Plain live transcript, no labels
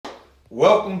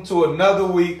Welcome to another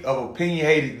week of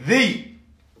Opinionated, the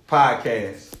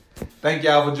podcast. Thank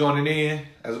y'all for joining in.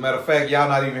 As a matter of fact, y'all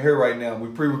not even here right now. We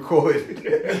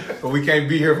pre-recorded, but we can't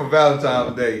be here for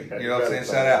Valentine's Day. You know what I'm saying?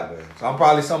 Shout out. So I'm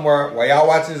probably somewhere, while y'all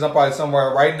watching this, I'm probably somewhere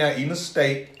right now eating a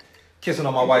steak, kissing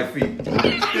on my wife's feet.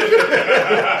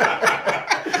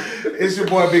 It's your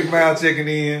boy Big Mouth checking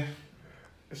in.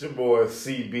 It's your boy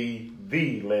CB,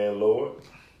 the landlord.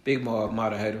 Big Mark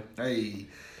Moderator. Hey.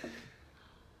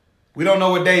 We don't know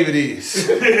what David is.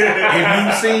 If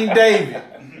you've seen David,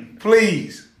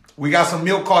 please. We got some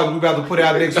milk cartons we about to put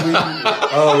out next week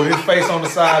with his face on the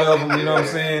side of them. You know what I'm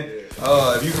saying?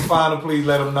 If you can find him, please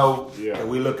let him know that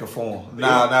we're looking for him.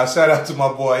 Now, shout out to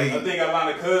my boy. I think our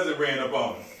line of cousin ran up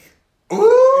on him. Ooh,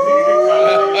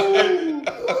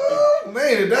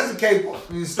 man, if that's the case,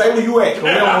 stay where you at. We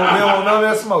don't want none of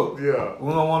that smoke. Yeah.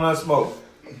 We don't want none of that smoke.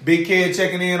 Big Kid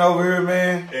checking in over here,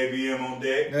 man. ABM on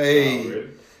deck. Hey.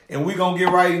 And we going to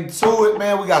get right into it,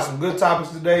 man. We got some good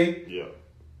topics today. Yeah.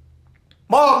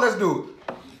 Marv, let's do it.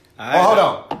 Right. Hold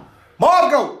on.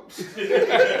 Marv, go.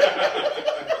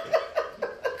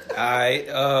 All right.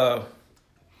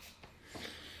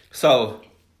 So,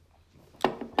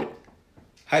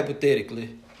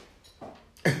 hypothetically.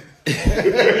 Here we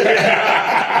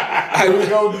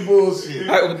go with the bullshit.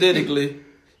 Hypothetically,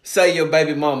 say your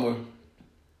baby mama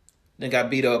then got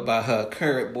beat up by her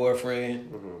current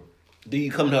boyfriend. Mm-hmm. Do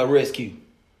you come to her rescue?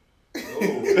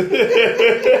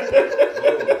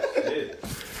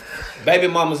 Baby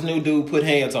mama's new dude put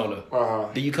hands on her.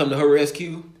 Do you come to her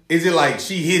rescue? Is it like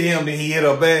she hit him, then he hit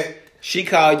her back? She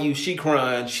called you, she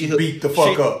crying. She beat the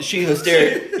fuck up. She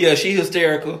hysterical. Yeah, she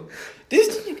hysterical.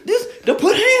 This, they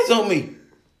put hands on me.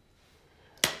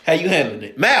 How you handling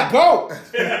it? Mal, go!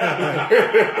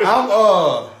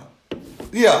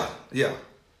 Yeah.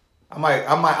 I'm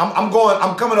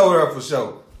coming over there for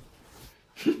sure.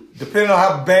 Depending on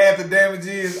how bad the damage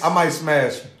is, I might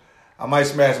smash him.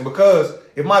 Because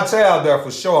if my child there,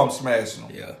 for sure I'm smashing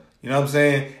him. Yeah. You know what I'm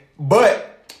saying?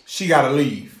 But she got to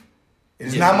leave.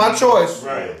 It's not my choice.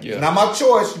 Right. Yeah. It's not my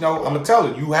choice. You know, I'm going to tell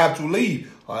her, you have to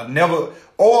leave. Or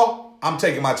I'm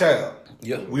taking my child.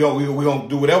 Yeah. We gonna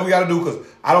do whatever we got to do because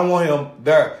I don't want him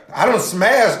there. I done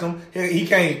smashed him. He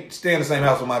can't stay in the same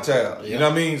house with my child. Yeah. You know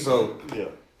what I mean? So. Yeah.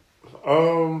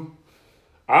 I'm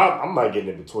not getting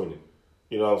in between it.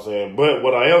 You know what I'm saying? But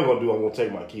what I am going to do, I'm going to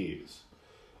take my kids.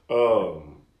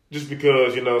 Just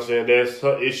because, you know what I'm saying, that's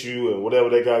her issue and whatever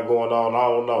they got going on, I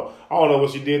don't know. I don't know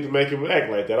what she did to make him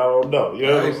act like that. I don't know. You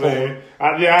know what I'm saying?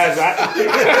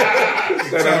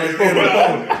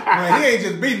 Man, he ain't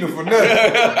just beating her for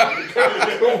nothing.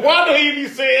 Why do he be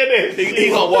saying that? He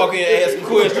gonna walk in and ask some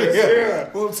questions.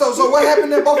 Yeah. So what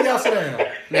happened there? Both of y'all sit down.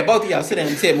 Now both of y'all sit down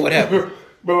and tell me what happened.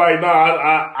 But like,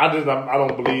 I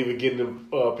don't believe in getting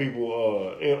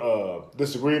people in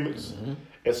disagreements,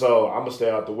 and so I'm gonna stay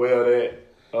out the way of that.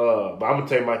 But I'm gonna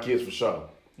take my kids for sure.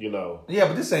 You know. Yeah,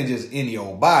 but this ain't just any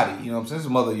old body. You know what I'm saying? This is the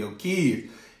mother of your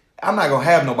kids. I'm not gonna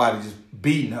have nobody just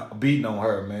beating on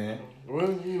her, man.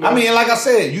 Well, you know. I mean, like I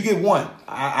said, you get one.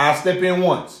 I step in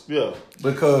once. Yeah.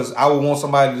 Because I would want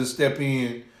somebody to step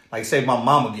in, like say my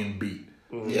mama getting beat.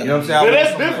 Yeah. You know what I'm saying? But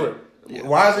that's different. Yeah.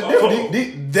 Why is it different?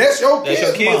 That's your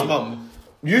kid's mama.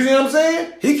 You see what I'm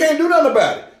saying? He can't do nothing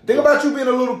about it. Think about you being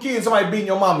a little kid and somebody beating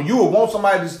your mama. You would want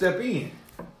somebody to step in.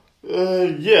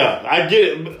 Yeah, I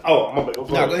get it. Oh, my bad. No,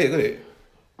 go ahead.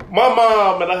 My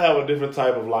mom and I have a different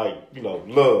type of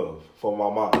love for my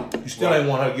mom. You still ain't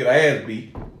want her to get her ass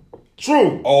beat.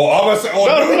 True. Oh, I'm gonna say,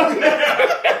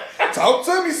 talk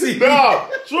to me, see. No,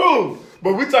 true.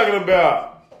 But we talking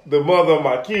about the mother of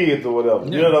my kids or whatever.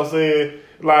 Yeah. You know what I'm saying?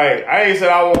 Like, I ain't said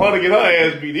I want her to get her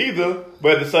ass beat either,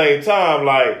 but at the same time,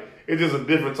 like, it's just a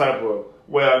different type of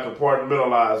way I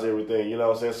compartmentalize everything, you know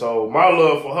what I'm saying? So my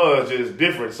love for her is just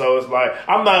different. So it's like,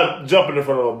 I'm not jumping in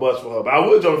front of a bus for her, but I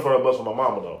would jump in front of a bus for my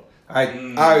mama, though. All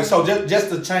right, so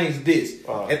just to change this,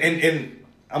 and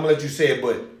I'm going to let you say it,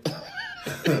 but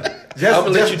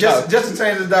just to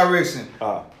change the direction,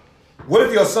 what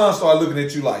if your son started looking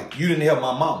at you like, you didn't help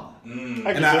my mama?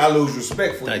 And I lose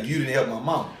respect for you. You didn't help my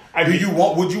mama. Would you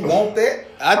want that?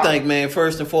 I think, man,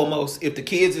 first and foremost, if the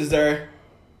kids is there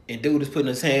and dude is putting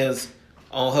his hands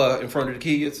on her in front of the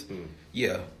kids,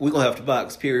 we're going to have to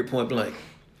box, period, point blank.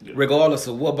 Yeah. Regardless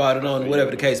of what brought it on,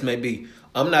 whatever the case may be.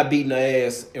 I'm not beating her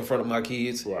ass in front of my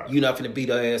kids. Right. You not finna beat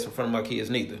her ass in front of my kids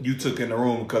neither. You took in the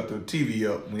room and cut the TV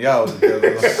up when y'all was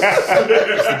together. It's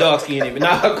the dark skin in me.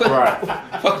 Nah,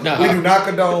 Right. fuck nah. We do not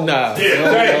condone Nah.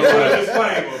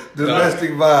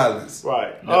 domestic violence.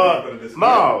 Right.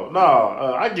 No,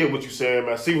 I get what you're saying,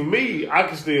 man. See, with me, I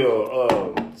can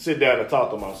still sit down and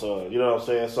talk to my son. You know what I'm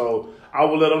saying? So I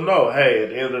will let him know, hey, at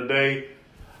the end of the day,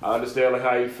 I understand like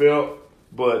how you felt,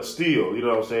 but still, you know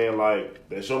what I'm saying? Like,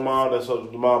 that's your mom, that's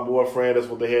my boyfriend, that's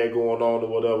what they had going on or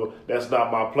whatever. That's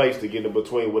not my place to get in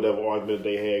between whatever argument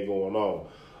they had going on.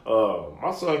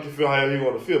 My son can feel how he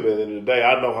want to feel, but at the end of the day,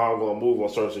 I know how I'm going to move on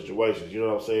certain situations. You know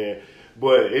what I'm saying?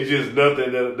 But it's just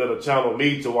nothing that'll channel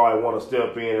me to why I want to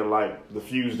step in and like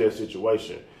diffuse that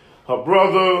situation. Her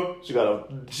brother,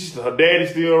 her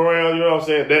daddy's still around. You know what I'm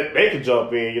saying? That they can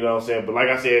jump in. You know what I'm saying? But like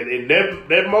I said, in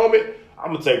that moment,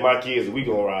 I'm gonna take my kids and we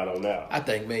gonna ride on now. I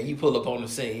think, man, you pull up on the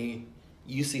scene,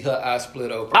 you see her eyes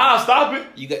split open. I'll stop it.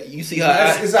 You see her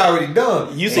eyes. It's already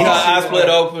done. You see her eyes split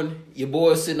open. Your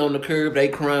boys sitting on the curb, they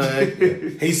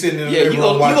crying. He's sitting in the Yeah, living you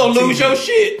room gonna watching lose TV. your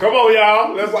shit. Come on,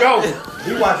 y'all. Let's go.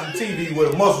 He watching TV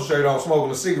with a muscle shirt on,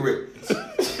 smoking a cigarette.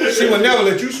 She would never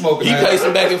let you smoke. He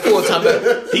pacing back and forth, talking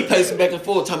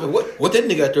about what that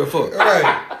nigga out there for?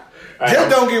 Right. Just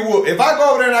don't get whooped. If I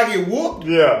go over there and I get whooped,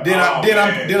 Yeah.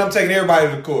 then I'm taking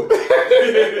everybody to court.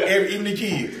 Even the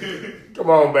kids. Come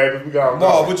on, baby. We got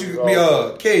No, what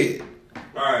you kid.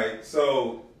 Alright,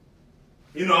 so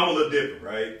I'm a little different,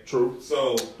 right? True.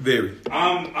 So Very.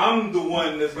 I'm the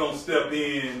one that's gonna step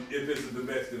in if it's a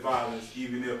domestic violence,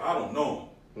 even if I don't know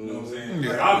him. You know what I'm saying? Yeah.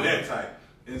 Like, I'm that type.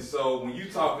 And so when you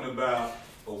talking about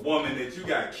a woman that you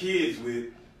got kids with,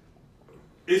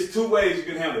 it's two ways you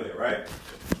can handle that, right?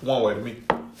 One way to me.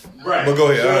 Right. But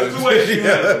go ahead. So there's two ways you can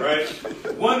handle it,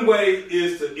 right? One way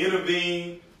is to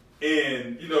intervene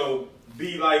and,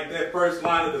 be like that first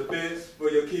line of defense for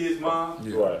your kid's mom.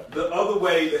 Yeah. Right. The other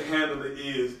way to handle it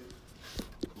is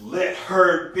let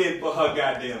her fend for her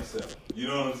goddamn self. You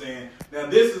know what I'm saying? Now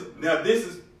this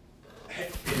is,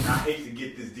 and I hate to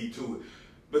get this deep to it,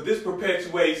 but this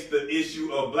perpetuates the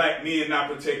issue of black men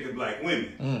not protecting black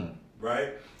women, right?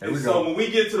 And so when we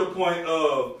get to the point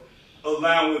of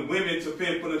allowing women to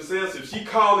fend for themselves, if she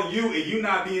calling you and you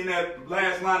not being that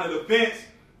last line of defense,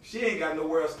 she ain't got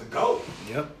nowhere else to go.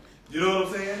 Yep. You know what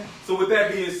I'm saying? So with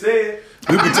that being said,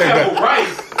 We I protect have a black.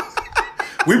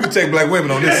 right. We protect black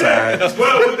women on this side.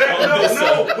 Well, with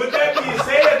that being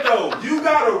said, though, you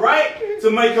got a right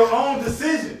to make your own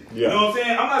decision. Yeah. You know what I'm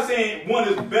saying? I'm not saying one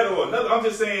is better or another. I'm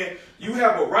just saying you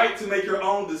have a right to make your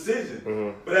own decision.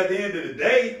 Mm-hmm. But at the end of the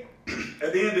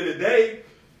day,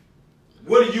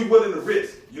 what are you willing to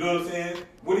risk? You know what I'm saying?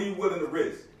 What are you willing to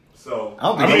risk? So I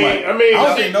don't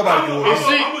think nobody can win.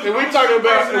 If we talking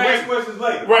about ask questions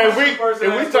later. right, if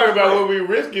we talking about what we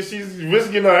risking, she's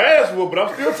risking her ass whoop, but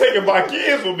I'm still taking my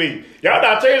kids with me. Y'all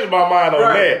not changing my mind on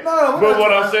Right. that. No, but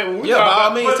what I'm saying, when we Yeah, by talking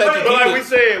all means, take your but like we kids.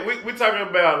 said, we talking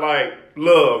about like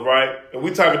love, right? And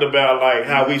we talking about like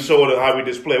how we show it and how we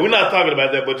display it. We're not talking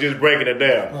about that, but just breaking it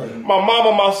down. Right. My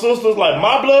mama, my sisters, like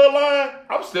my bloodline,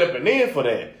 I'm stepping in for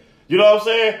that. You know what I'm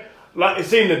saying? Like,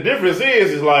 see, the difference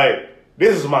is like,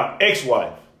 this is my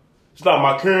ex-wife. It's not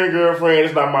my current girlfriend.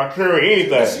 It's not my current anything.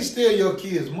 But she's still your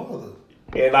kid's mother.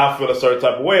 And I feel a certain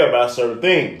type of way about certain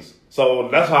things. So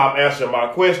that's how I'm answering my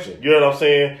question. You know what I'm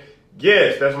saying?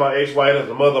 Yes, that's my ex-wife. That's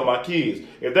the mother of my kids.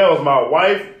 If that was my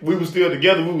wife, we were still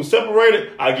together, we were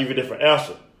separated, I'd give you a different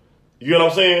answer. You know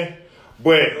what I'm saying?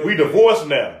 But we divorced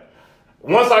now.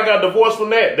 Once I got divorced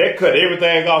from that cut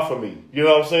everything off for me. You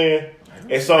know what I'm saying?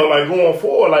 And so, like, going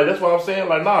forward, like, that's what I'm saying.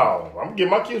 Like, nah, I'm going to get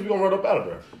my kids, we going to run up out of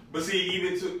there. But see,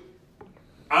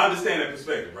 I understand that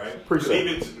perspective, right? Appreciate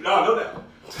it. No doubt.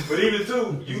 But even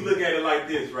too, you look at it like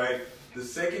this, right? The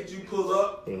second you pull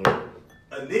up,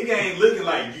 a nigga ain't looking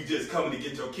like you just coming to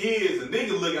get your kids. A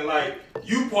nigga looking like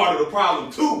you part of the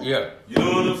problem too. Yeah. You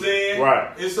know what I'm saying?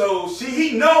 Right. And so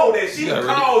he know that she Yeah, really.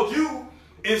 called you,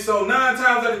 and so 9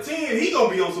 times out of 10 he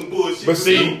gonna be on some bullshit. But with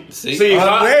you. see,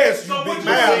 Unless you So what big you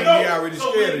mouth say, and he already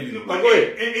scared of you. But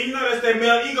and you know that's that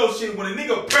male ego shit. When a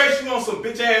nigga press you on some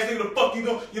bitch ass nigga, the fuck you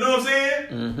go. You know what I'm saying?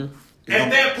 Mm-hmm. At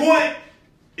that point,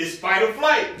 it's fight or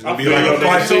flight. It's gonna be like a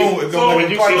cartoon. It's So gonna if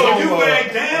be you a cartoon.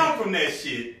 back down from that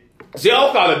shit. See, I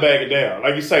don't call it backing down.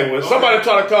 Like you say, when somebody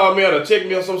try to call me out or check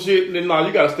me on some shit, then no,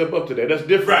 you got to step up to that. That's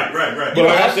different. Right. But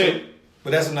like I said,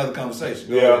 But that's another conversation.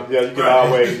 Go yeah, ahead. you can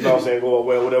always, you know what I'm saying, go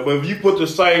away or whatever. But if you put the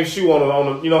same shoe on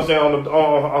the you know what I'm saying,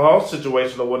 on her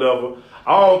situation or whatever,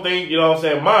 I don't think, you know what I'm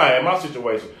saying, my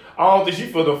situation. I don't think she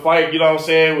feel the fight, you know what I'm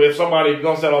saying, if somebody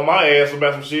gonna stand on my ass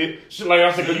about some shit. She like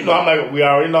I said, cause you know, we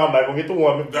already know I'm not gonna hit the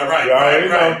woman. Right, you already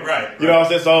know. Right. You know what I'm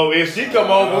saying? So if she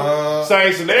come over,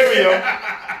 same scenario.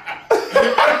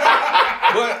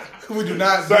 But we do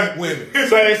not beat women.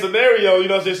 Same scenario, you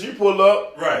know what I'm saying? She pull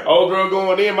up, Right. old girl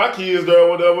going in, my kids there,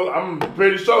 whatever. I'm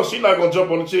pretty sure she not gonna jump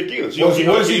on the chick either. What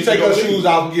if she take her shoes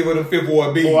off and give her the fifth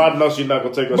ward B? Well, I know she not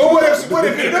gonna take her But shoes what off. if what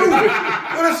if you do?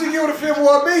 What if she give her the fifth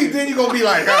ward B? Then you gonna be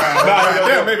like,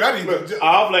 damn, maybe I need to.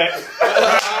 All black.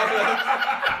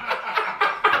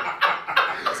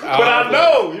 But I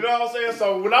know, you know what I'm saying?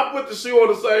 So when I put the shoe on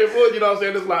the same foot, you know what I'm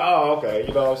saying? It's like, oh, okay,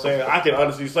 you know what I'm saying? I can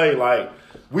honestly say, like,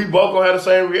 we both gonna have the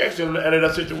same reaction in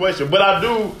that situation. But I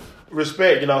do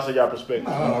respect, you know what I'm saying, y'all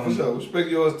perspective. For sure. Respect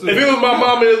yours too. If it was my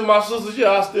mom and it was my sisters,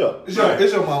 yeah, I still. It's your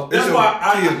mom. It's That's your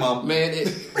why kid's mom. Man,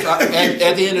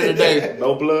 at the end of the day,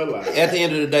 No bloodline. at the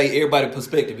end of the day, everybody's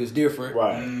perspective is different.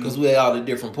 Right. Because we all at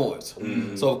different points.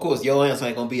 So, of course, your answer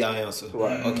ain't going to be our answer.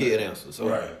 Right. Or kid answer. So.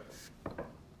 Right.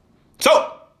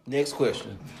 So, next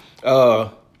question.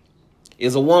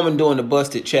 Is a woman doing the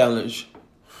busted challenge?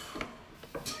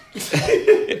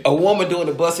 A woman doing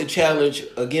the busted challenge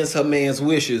against her man's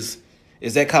wishes,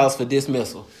 is that cause for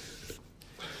dismissal?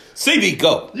 CB,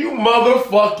 go. You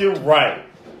motherfucking right.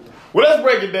 Well, let's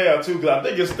break it down, too, because I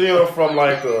think it stemmed from,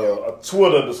 like, a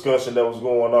Twitter discussion that was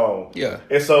going on. Yeah.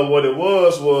 And so what it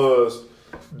was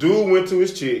dude went to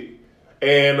his chick,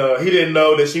 and he didn't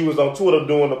know that she was on Twitter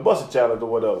doing the busted challenge or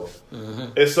whatever.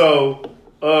 Mm-hmm. And so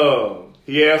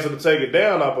he asked her to take it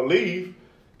down, I believe,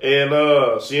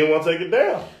 and she didn't want to take it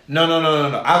down. No.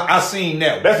 I seen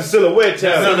that one. That's a silhouette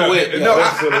challenge.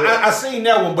 I seen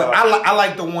that one, but I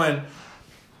like the one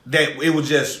that it was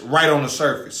just right on the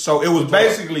surface. So it was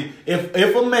basically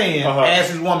if a man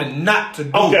asks his woman not to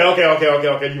do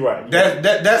Okay, you're right.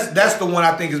 That's the one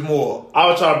I think is more I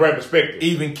was trying to bring perspective.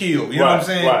 even killed. You know what I'm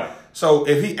saying? Right. So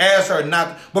if he asks her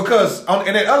not, because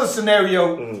in that other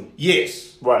scenario, yes.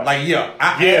 Right. Like,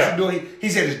 I asked him to do it. He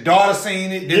said his daughter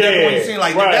seen it. Then one he seen,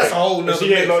 like, right. that's a whole nother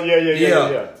She had no,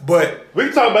 yeah. But We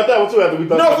can talk about that one too after we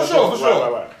talk no, about for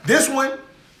sure. Right. This one,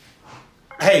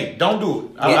 hey, don't do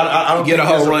it. I don't Get think a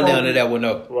whole that's rundown appropriate. of that one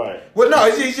up. Right. Well, no,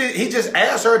 he just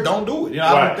asked her, don't do it.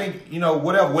 I Right. don't think,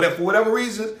 whatever, for whatever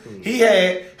reason, he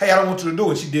had, hey, I don't want you to do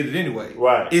it. She did it anyway.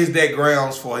 Right. Is that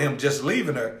grounds for him just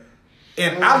leaving her?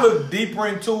 And I looked deeper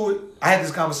into it. I had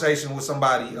this conversation with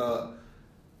somebody.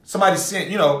 Somebody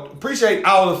sent, appreciate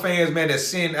all the fans, man, that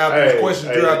send out these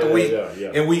questions throughout the week,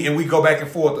 and we go back and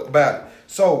forth about it.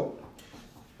 So,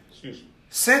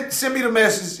 send me the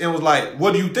message and was like,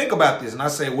 "What do you think about this?" And I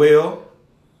say, "Well,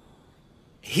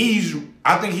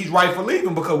 I think he's right for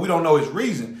leaving because we don't know his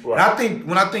reason." Right. And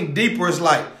when I think deeper, it's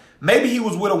like maybe he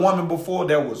was with a woman before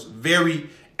that was very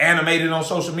animated on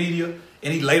social media,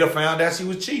 and he later found out she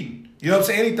was cheating. You know what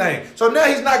I'm saying? Anything. So now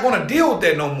he's not going to deal with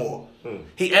that no more.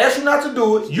 He asked you not to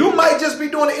do it. You might just be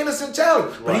doing an innocent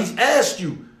challenge, but he's asked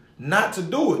you not to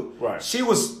do it. Right. She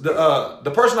was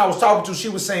the person I was talking to. She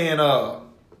was saying, "Well,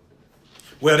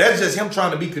 that's just him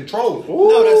trying to be controlled."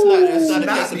 No, that's not a It's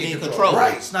case of being controlled.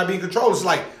 Right. It's not being controlled. It's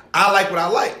like I like what I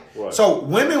like. Right. So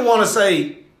women want to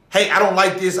say, "Hey, I don't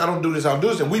like this. I don't do this. I don't do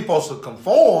this," and we supposed to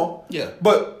conform. Yeah.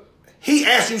 But he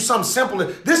asked you something simple.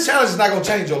 This challenge is not going to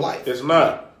change your life. It's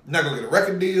not. You're not going to get a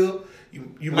record deal.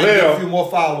 You might get a few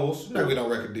more followers. You're not going to get no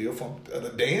record deal from the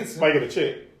dancing. Might get a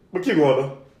check. But keep going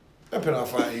though. Depending on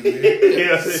how fine you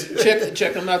is.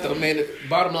 Check him out though, man. The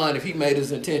bottom line, if he made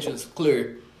his intentions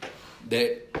clear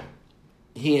that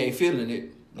he ain't feeling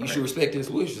it, you should respect his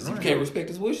wishes. If you can't respect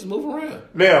his wishes, move around.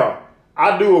 Now,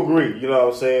 I do agree, you know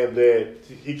what I'm saying, that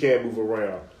he can't move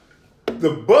around.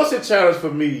 The busted challenge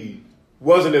for me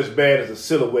wasn't as bad as the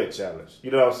silhouette challenge.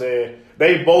 You know what I'm saying?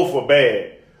 They both were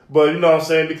bad. But, you know what I'm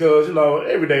saying, because,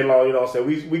 every day long, you know what I'm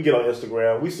saying, we get on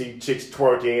Instagram, we see chicks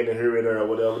twerking and here and there or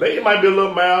whatever. It might be a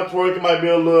little mild twerk, it might be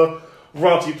a little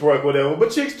raunchy twerk, whatever,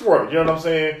 but chicks twerk, you know what I'm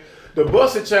saying? The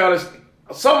busted challenge,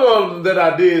 some of them that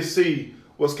I did see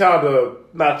was kind of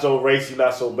not so racy,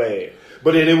 not so bad.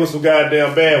 But then it was some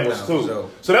goddamn bad ones too.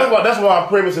 So that's why our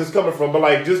premise is coming from. But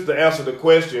like, just to answer the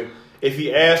question, if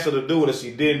he asked her to do it and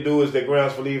she didn't do it, is there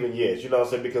grounds for leaving? Yes. You know what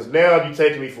I'm saying? Because now you're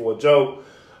taking me for a joke.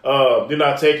 You're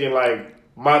not taking like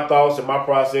my thoughts and my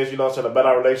process, you know what I'm saying, about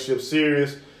our relationship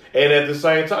serious. And at the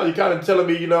same time, you're kind of telling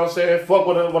me, you know what I'm saying, fuck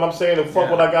what I'm saying and fuck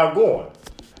what I got going.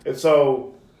 And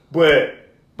so, but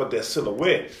that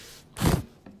silhouette.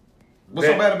 What's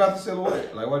so bad about the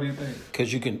silhouette? Like, what do you think?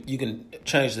 Because you can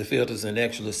change the filters and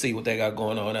actually see what they got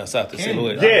going on outside the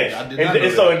silhouette. Yes, and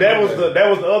that was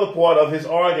the other part of his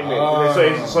argument.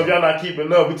 So if y'all not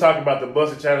keeping up, we talking about the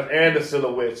busted challenge and the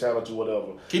silhouette challenge or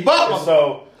whatever. Keep up. And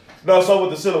so No, so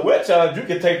with the silhouette challenge, you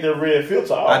can take their red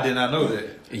filter off. I did not know that.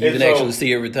 You can actually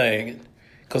see everything.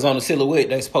 Because on the silhouette,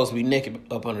 they supposed to be naked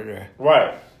up under there.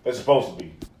 Right. They're supposed to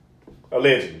be.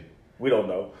 Allegedly. We don't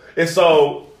know. And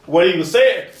so, what he was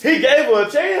saying, he gave her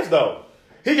a chance, though.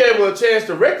 He gave her a chance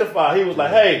to rectify. He was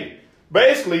like, hey,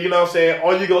 basically, you know what I'm saying,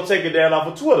 are you going to take it down off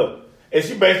of Twitter? And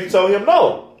she basically told him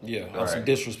no. Yeah, that's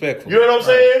disrespectful. You know what I'm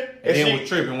saying? And then was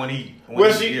tripping when he she when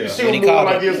was he moving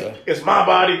like this. It's my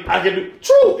body. I can do.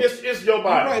 True. It's your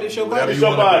body. Right, it's your body. Whatever It's you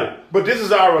your wanna body. But this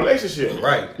is our relationship.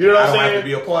 Right. You know what I I'm don't saying? have to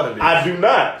be a part of this. I do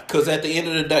not. Because at the end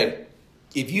of the day,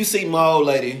 if you see my old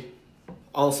lady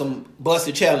on some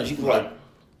busted challenge, you can be like,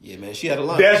 yeah, man, she had a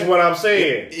line. That's what I'm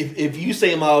saying. If you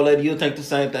see my old lady, you'll think the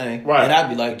same thing. Right. And I'd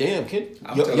be like, damn, kid,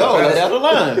 I'm yo, telling y'all her let out of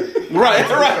line.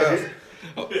 right.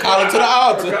 Call him to the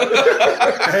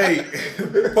altar.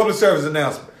 Hey, public service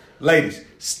announcement. Ladies,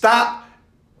 stop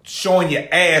showing your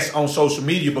ass on social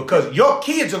media because your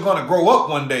kids are gonna grow up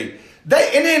one day. And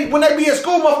then when they be at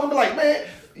school, motherfuckers be like, man,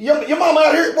 your mama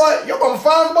out here, what? Your mama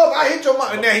fine as mother. I hit your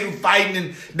mama. And now he's fighting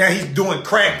and now he's doing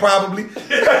crack probably.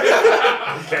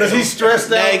 Because he's stressed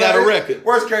out. Now he got a record.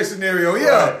 Worst case scenario,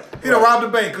 yeah. He done robbed the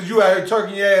bank because you out here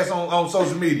turking your ass on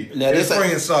social media. Now, His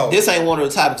friends saw. this ain't one of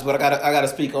the topics, but I gotta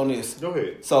speak on this. Go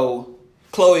ahead. So,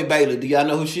 Chloe Bailey, do y'all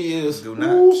know who she is? Do not.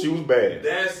 Ooh, she was bad.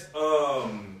 That's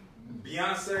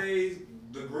Beyonce's,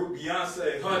 the group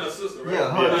Beyonce, her and her sister, right?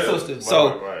 Yeah, her and her sister. Right,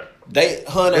 So, right.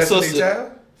 her and her Destiny sister.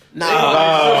 Child?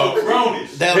 Nah,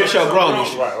 Grownish. they on the show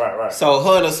Grownish. Right. So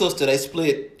her and her sister, they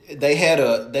split. They had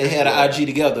an IG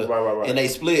together, Right. and they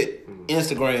split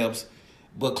Instagrams.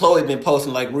 But Chloe been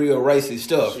posting like real racist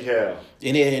stuff, She have.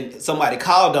 and then somebody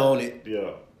called on it,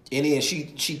 Yeah. and then she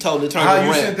totally turned How around.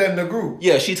 you sent that in the group?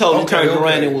 Yeah, she totally Okay, turned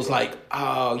around okay. and was like,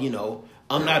 "Oh, you know,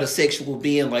 I'm not a sexual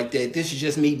being like that. This is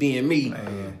just me being me."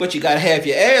 Man. But you gotta have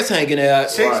your ass hanging out,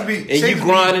 Chicks Right. be and chicks you be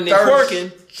grinding and thirst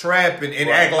twerking. trapping and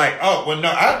Right. act like, oh well,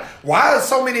 no. Why are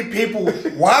so many people?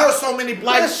 Why are so many?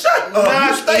 Like, shut up! You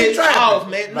knock stay it trapping, off,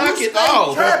 man. Knock You it stay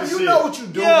off. trapping. You know what you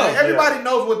doing. Yeah. Man. Everybody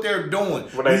knows what they're doing When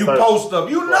when they you thirst. post stuff.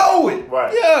 You know it.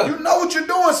 Right. Yeah, You know what you're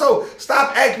doing. So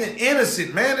stop acting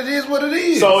innocent, man. It is what it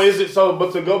is. So is it so?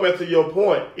 But to go back to your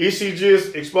point, is she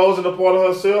just exposing a part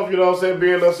of herself? You know what I'm saying?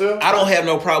 Being herself. I don't have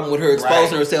no problem with her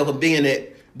exposing Right. herself and being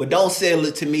it, but don't sell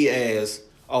it to me as,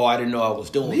 oh, I didn't know I was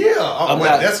doing it. Yeah, I'm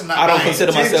well, not, that's not I don't my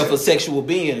consider myself intention. a sexual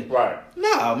being. Right.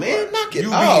 Nah, man, knock it you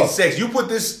being off. sexy. You put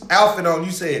this outfit on.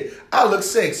 You said I look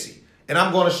sexy, and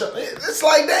I'm going to show. It's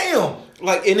like damn.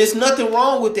 Like, and it's nothing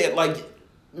wrong with that. Like,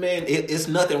 man, it's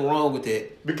nothing wrong with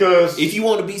that. Because If you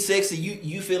want to be sexy,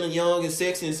 you feeling young and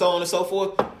sexy and so on and so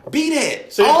forth, be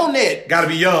that. See? Own that. Got to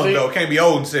be young See? though. Can't be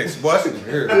old and sexy. Boy, I shouldn't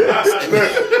hear.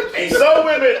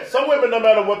 some women, no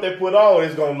matter what they put on,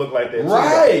 it's gonna look like that. too.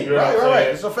 Right, You know what I'm right.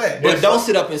 saying? It's a fact. But don't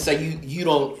sit up and say you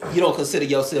don't consider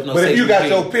yourself no But sexual if you got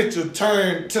being. your picture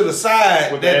turned to the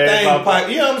side, With that the ass thing pop- pipe,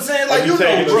 you know what I'm saying? Like Like you you know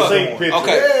taking what a you're sink doing. picture.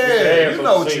 Okay. With the Yeah, ass you on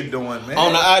know the what sink. you're doing, man.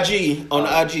 On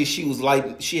the IG, she was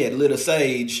like, she had lit a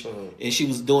sage and she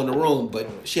was doing the room, but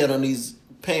she had on these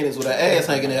panties with her ass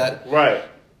hanging out. Right.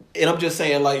 And I'm just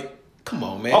saying, like, come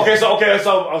on, man. Okay, so here's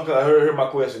my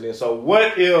question then. So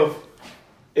what if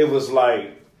it was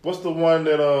like, what's the one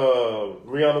that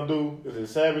Rihanna do? Is it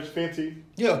Savage Fenty?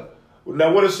 Yeah,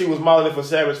 Now what if she was modeling for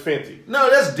Savage Fenty? No,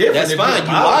 that's different. That's If fine. you're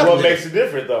You modeling. modeling. What makes it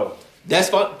different though? that's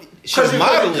fine. She's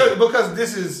modeling. Because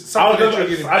this is something that you're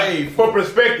getting paid for. For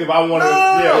perspective, I want No,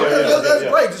 to. that's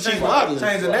great. To change, modeling.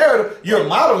 change the narrative. You're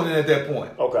modeling at that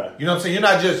point. Okay. You know what I'm saying? You're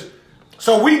not just.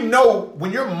 So we know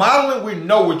when you're modeling, we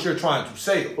know what you're trying to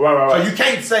sell. Right. So you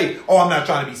can't say, "Oh, I'm not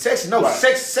trying to be sexy." No, Right.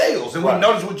 sex sells, and Right. we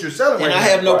notice what you're selling. And right I now.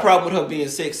 have no Right. problem with her being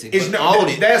sexy. It's But not. own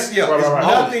it. That's Right. There's Own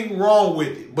nothing wrong with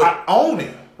it, but own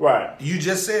it. Right. You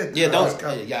just said. Yeah, That's don't.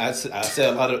 kind Yeah, I say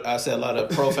a lot of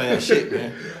profane shit,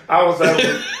 man. I was having,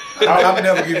 I'm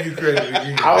never giving you credit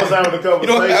again. I was having a You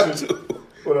don't have conversation to.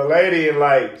 with a lady, and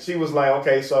like she was like,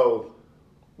 "Okay, so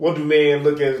what do men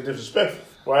look at as disrespectful,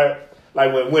 right?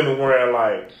 Like when women wearing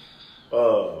like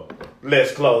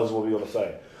less clothes, is what we gonna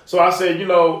say." So I said, you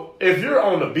know, if you're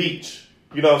on the beach,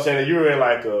 you know what I'm saying, and you're in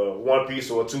like a one piece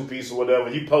or a two piece or whatever,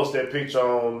 you post that picture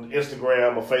on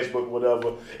Instagram or Facebook or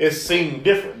whatever, it seems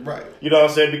different, Right. You know what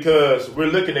I'm saying, because we're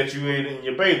looking at you in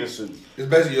your bathing suit. It's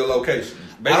basically your location.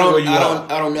 I Basically where don't. you I are.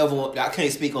 don't. I don't never want. I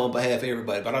can't speak on behalf of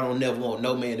everybody, but I don't never want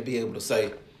no man to be able to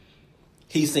say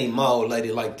he seen my old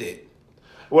lady like that.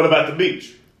 What about the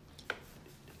beach?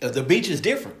 The beach is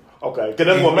different. Okay, because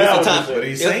that's what It's Mal the was time, saying. But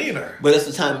he's seen her. But it's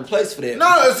the time and place for that.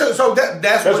 No, so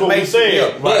that's what what we makes saying. it. Yeah,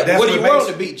 Right. But That's what do you wear makes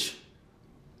on the beach?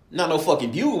 Not no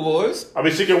fucking bugle boys. I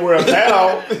mean, she can wear a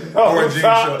towel. I wear jean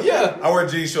top. shorts. Yeah. I wear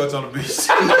jean shorts on the beach.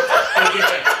 John,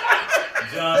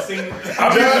 John Cena.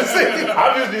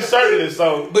 I'm just inserting it,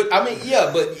 so But I mean,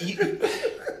 yeah, but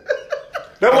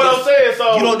that's what I'm saying.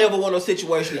 So you don't never want no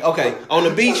situation. Okay, on the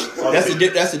beach, that's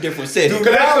a different setting.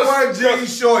 Do not wear jean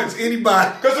shorts,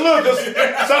 anybody. Because look,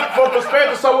 for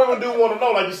perspective, some women do want to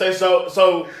know, like you say.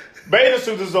 So bathing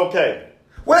suits is okay.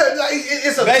 Well, like,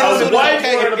 it's a Bathing suit is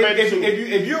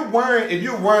okay. if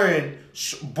you're wearing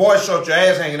boy shorts, your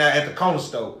ass hanging out at the corner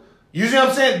store. You see what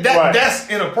I'm saying? That's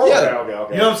inappropriate. Yeah.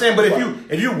 Okay. You know what I'm saying? But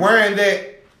if you're wearing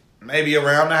that maybe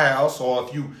around the house, or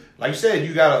if you, like you said,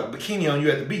 you got a bikini on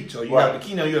you at the beach, or you got a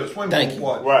bikini on you at the swimming pool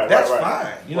party. Right. That's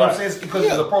fine. You know what I'm saying? It's because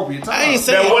it's appropriate time. I ain't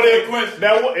saying.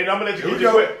 And I'm gonna let you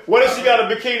get what if she got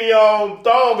a bikini on,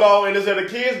 thong on, and it's at a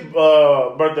kid's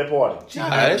birthday party?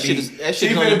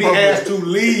 She's gonna be asked to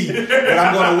leave, but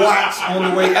I'm gonna watch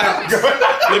on the way out.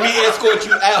 Let me escort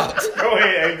you out. Go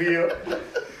ahead, ABL.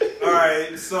 All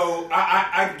right, so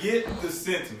I get the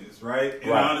sentiments, right?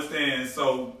 And I understand.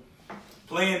 So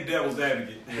playing devil's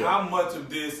advocate, how much of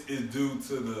this is due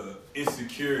to the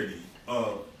insecurity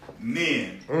of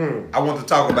men? I want to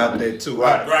talk about that too.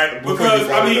 Right.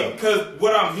 Because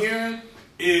what I'm hearing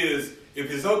is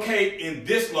if it's okay in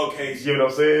this location, you know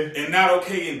what I'm saying, and not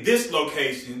okay in this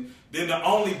location, then the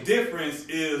only difference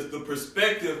is the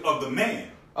perspective of the man.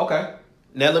 Okay.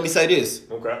 Now let me say this.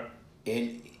 Okay.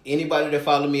 And anybody that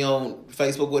follow me on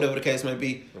Facebook, whatever the case may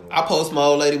be, I post my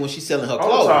old lady when she's selling her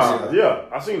clothes. Yeah,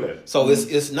 I seen that. So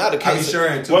it's not a case. I be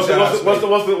sharing too. What's the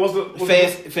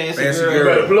fancy girl? You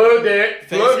better plug that.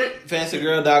 Plug it.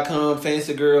 Fancygirl.com,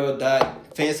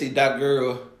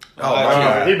 fancy.girl. Oh my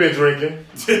God. He been drinking.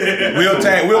 We'll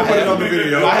put it on the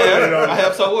video. I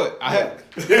have. So what? I have.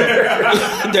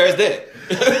 There's that.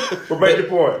 But make your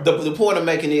point. The point I'm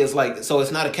making is like, so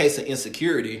it's not a case of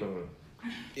insecurity.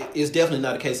 It's definitely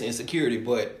not a case of insecurity,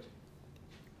 but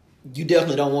you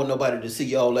definitely don't want nobody to see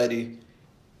your old lady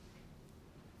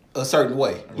a certain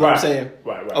way. You know what I'm saying?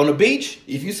 Right. On the beach,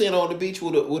 if you see her on the beach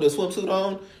with a swimsuit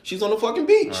on, she's on the fucking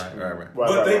beach. Right.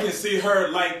 But they can see her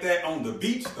like that on the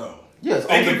beach, though. Yes,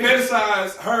 they can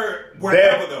fantasize her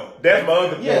wherever, though. That's my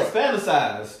other point. Yes,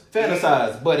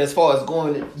 fantasize. But as far as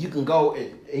going, you can go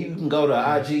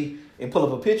to IG and pull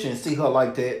up a picture and see her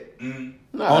like that. Mm-hmm.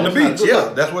 No, on the beach,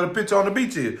 yeah, that's what a picture on the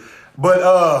beach is. But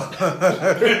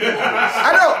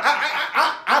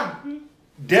I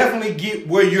definitely get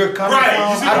where you're coming from.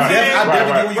 I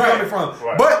definitely get where you're coming from.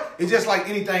 Right. But it's just like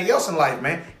anything else in life,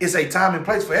 man. It's a time and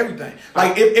place for everything.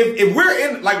 Like if we're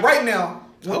in, like right now,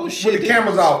 when the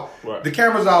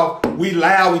camera's off, we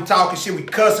loud, we talking shit, we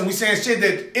cussing, we saying shit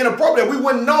that inappropriate we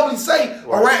wouldn't normally say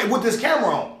around with this camera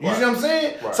on. You see what I'm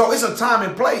saying? Right. So it's a time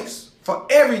and place for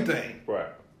everything. Right.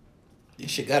 This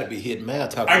shit got to be hidden, man. I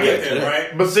get that,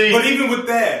 right? But even with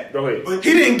that, go ahead.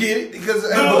 He didn't get it because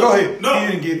go ahead. No, he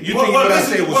didn't get it. You think what I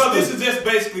said was stupid? This is just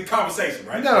basically conversation,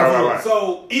 right? Right.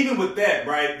 So even with that,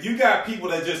 right, you got people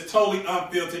that just totally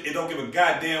unfiltered and don't give a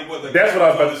goddamn whether. That's what I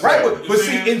was about to say. Right, but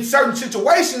see, in certain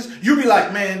situations, you be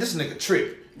like, man, this nigga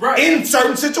tripping. Right. In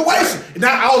certain situations,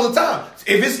 not all the time.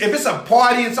 If it's a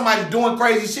party and somebody's doing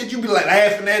crazy shit, you be like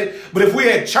laughing at it. But if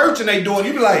we're at church and they doing,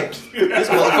 you be like, this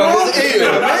motherfucker's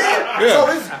ill, man. Yeah. So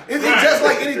it's just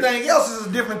like anything else. It's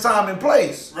a different time and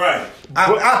place. Right.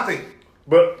 I think.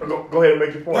 But go ahead and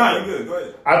make your point. Nah, you good. Go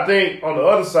ahead. I think on the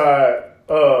other side,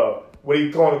 what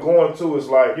he's kind of going to is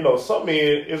like, some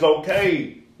men is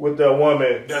okay with their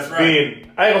woman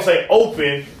being, I ain't gonna say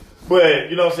open, but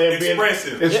you know what I'm saying,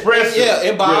 expressive. Being expressive. Yeah,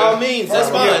 and by all means, that's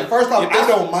fine. Yeah, first off, I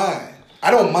don't mind.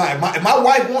 If my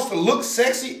wife wants to look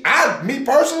sexy, me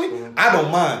personally, I don't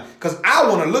mind. Because I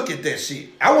want to look at that shit.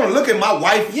 I want to look at my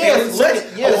wife feeling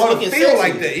sexy. I want to feel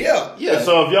like that, yeah. And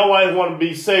so if your wife want to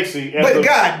be sexy. But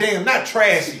goddamn, not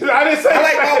trashy. I didn't say I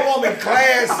like my woman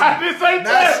classy. I didn't say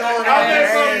that.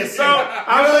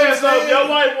 I'm saying so if your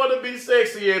wife want to be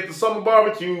sexy at the summer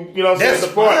barbecue, you know what I'm saying?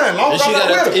 That's fine. Long as I'm not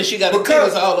with her. And she got the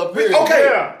titties all up here.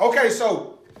 Okay,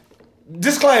 so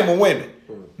disclaimer, women.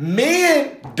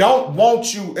 Men don't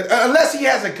want you, unless he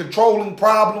has a controlling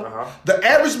problem. The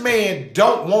average man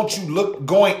don't want you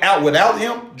going out without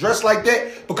him dressed like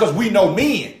that because we know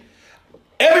men.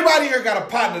 Everybody here got a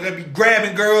partner that be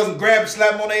grabbing girls and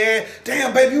slapping on their ass.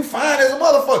 Damn, baby, you fine as a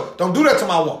motherfucker. Don't do that to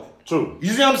my woman. True. You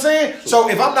see what I'm saying? True. So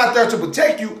if I'm not there to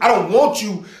protect you, I don't want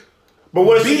you. But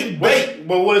what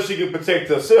if she can protect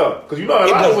herself? Because a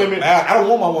lot of women. I don't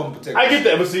want my woman to protect. I get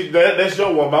that, but see, that's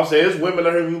your woman. I'm saying it's women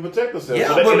out here who protect themselves. Yeah,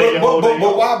 so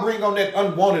but why bring on that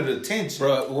unwanted attention,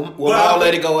 bro? When my old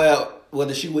lady go out,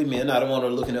 whether she with me or not, I don't want her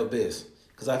looking her best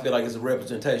because I feel like it's a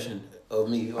representation of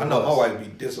me. I know my wife be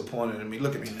disappointed in me.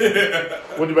 Look at me.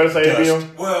 What you better say, Bill?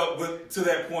 Well, but to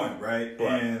that point, right?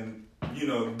 And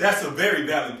that's a very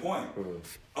valid point.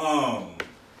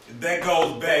 that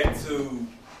goes back to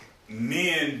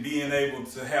men being able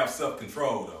to have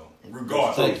self-control, though,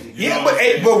 regardless. You know what I'm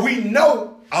saying? but we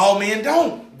know all men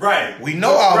don't. Right. We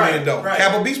know all Right, men don't. right.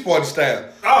 Kappa Beach Party style.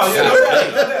 Oh, yeah,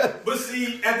 no doubt. But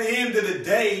see, at the end of the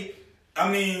day,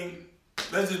 I mean,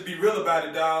 let's just be real about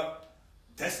it, dog.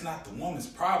 That's not the woman's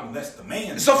problem. That's the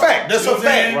man's. It's a fact. That's You know a what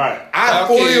I'm fact. saying? Right. I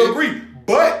fully agree.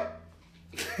 But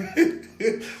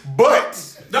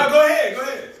No, go ahead.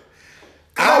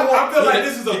 I feel like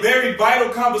this is a very vital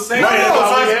conversation.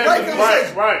 Right.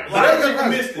 Like, people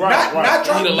missed it.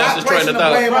 Not placing the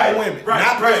blame on women. Right.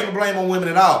 Not placing the blame on women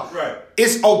at all. Right.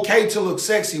 It's okay to look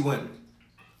sexy, women.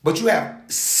 But you have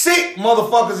sick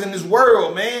motherfuckers in this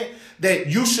world, man, that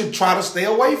you should try to stay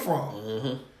away from.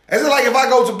 Mm-hmm. It's like if I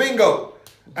go to bingo,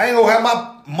 I ain't gonna have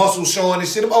my muscles showing and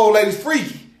shit. Them old ladies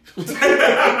freaky.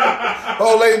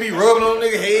 Old lady be rubbing on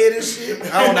nigga head and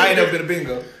shit. I ain't never been to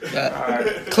bingo.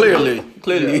 Clearly.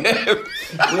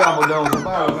 We almost done with the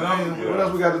bottle, man. What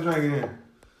else we got to drink in here?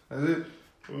 That's it?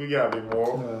 We gotta be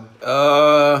more.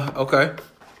 Okay.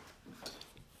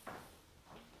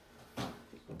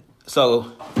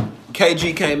 So,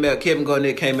 KG came out, Kevin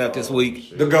Garnett came out this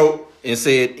week The GOAT. and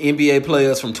said NBA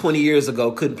players from 20 years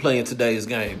ago couldn't play in today's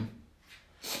game.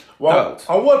 Well, Thoughts?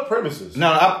 on what premises?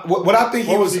 No, what I think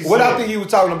What he was was he what I saying? think he was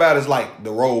talking about is like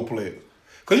the role players.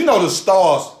 Cause you know the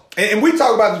stars, and we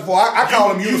talked about this before. I call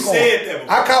them You unicorns. said that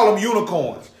before. I call them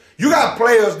unicorns. You got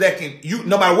players that can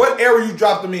no matter what era you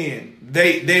drop them in,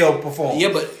 they'll perform. Yeah,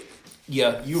 but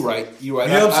you're right. You're right.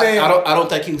 You know what I'm saying? I don't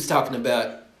think he was talking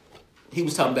about. He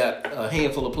was talking about a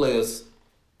handful of players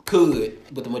could,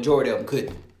 but the majority of them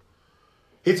couldn't.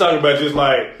 He talking about just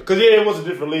like, because it was a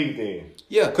different league then.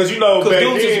 Yeah, Because you know, back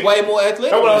dudes then, is way more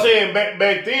athletic. that's what I'm saying. Back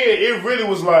then, it really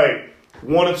was like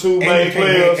one or two and main you can't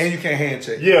players. and you can't hand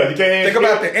check. Yeah, you can't. Think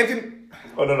about that. Anthony.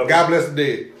 Oh no. God bless the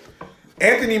dead.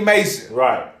 Anthony Mason.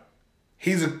 Right.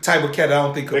 He's a type of cat I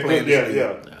don't think could play in this league.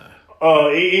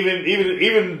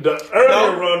 Even the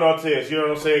earlier run Artest, you know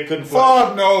what I'm saying, couldn't play.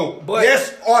 Fuck no. But-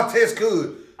 yes, Artest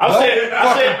could. I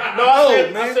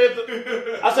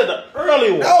said the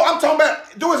early one. No, I'm talking about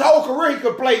through his whole career he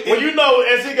could play. Well, you know,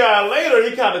 as he got later,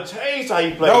 he kind of changed how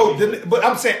he played. No, but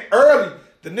I'm saying early,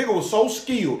 the nigga was so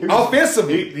skilled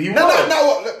offensively. He No,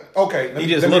 was. okay. He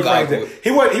just looked rephrase awkward.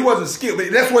 that. He wasn't skilled,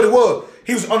 but that's what it was.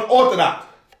 He was unorthodox.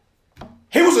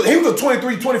 He was a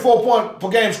 23, 24 point per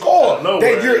game scorer.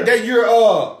 Nowhere, That year,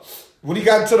 when he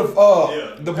got into the brawl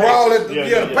at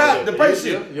the pace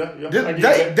shit.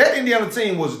 That Indiana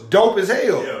team was dope as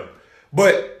hell. Yeah.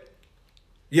 But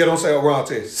don't say Ron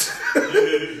Test.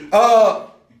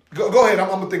 Go ahead. I'm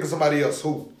gonna think of somebody else.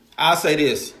 Who? I'll say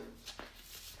this: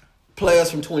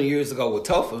 players from 20 years ago were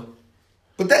tougher.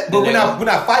 But we're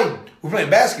not fighting. We're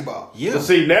playing basketball. Yeah, But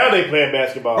see, now they playing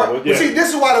basketball. Right. But But see, this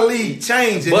is why the league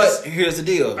changed. but here's the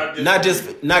deal: Not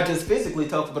not just physically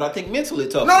tougher, but I think mentally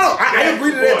tougher. No, I agree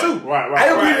to that too. Right, I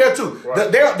agree to that too.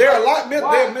 right. They're a lot.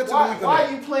 They're mentally weaker than Why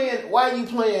that. are you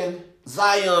playing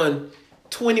Zion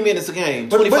 20 minutes a game,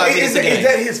 But 25 minutes is a game?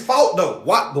 that his fault though?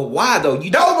 Why? But why though?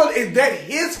 No, but is that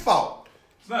his fault?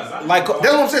 It's not Zion. Like That's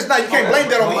what I'm saying. Now you can't blame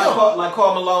that on him. like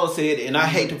Karl Malone said, and I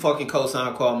hate to fucking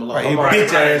co-sign Karl Malone. Right, Right,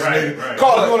 bitch ass right, nigga. right.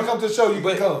 Carl, if you want to come to the show, you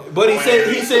can come. But he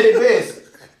said it best.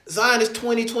 Zion is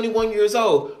 20, 21 years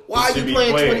old. Why are should you be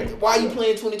playing playing. 20? Why are you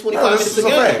playing 20, 25 No, minutes this a is a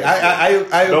game? fact. I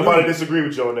agree. Nobody disagree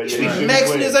with you on that. He's Yeah,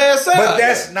 maxing his ass out. But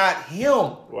that's not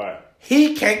him. Right.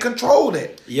 He can't control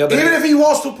that. Yeah, but- even if he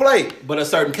wants to play. But a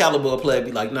certain caliber of player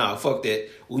be like, nah, fuck that.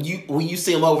 When you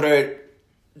see him over there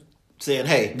saying,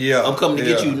 hey, Yeah, I'm coming to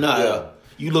get yeah, you, nah,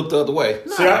 you look the other way.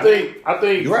 See, I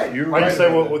think You're right. You're like right you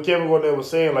said, about what Kevin Garnett was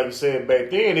saying, like you said back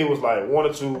then, it was like one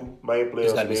or two main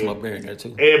players. There's got to be some then up there in there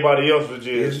too. Everybody else was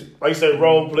just like you said,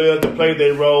 role players that played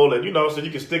their role, and so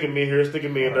you can stick them in here, stick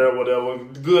them in there, whatever.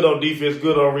 Good on defense,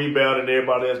 good on rebound, and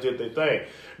everybody else did their thing.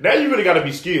 Now you really got to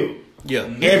be skilled. Yeah.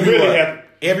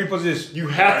 Every position. You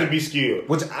have to be skilled.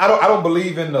 Which I don't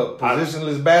believe in the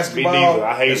positionless basketball. Me neither.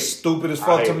 I hate it's it. stupid as I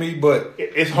fuck hate to it. me, but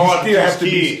It's hard you still to have to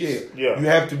be teach skilled. kids. Yeah. You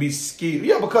have to be skilled.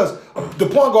 Yeah, because the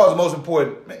point guard is the most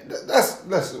important. Man,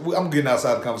 I'm getting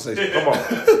outside the conversation. Come on.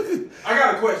 I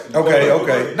got a question. Okay. Go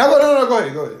ahead. No, go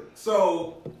ahead.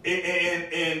 So,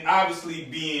 and obviously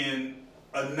being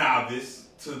a novice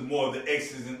to more of the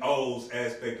X's and O's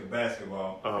aspect of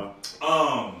basketball,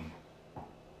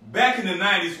 back in the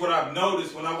 90s, what I've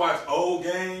noticed when I watch old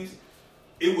games,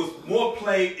 it was more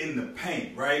played in the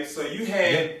paint, right? So you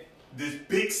had this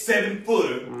big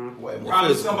 7-footer,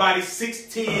 probably somebody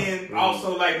 6'10",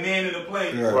 also like man in the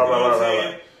paint. Yeah. You know what I'm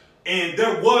saying? And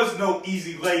there was no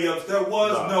easy layups. There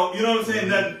was no, you know what I'm saying?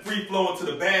 Nothing free flowing to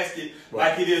the basket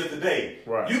like it is today.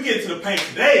 Right. You get to the paint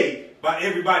today, by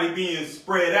everybody being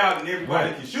spread out and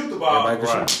everybody can shoot the ball.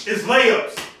 Everybody can Right. It's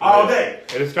layups all day.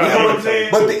 And it's You kind know of what I'm saying?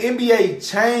 But the NBA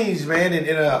changed, man, and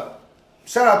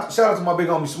shout out to my big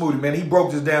homie Smoothie, man. He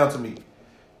broke this down to me.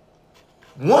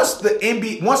 Once the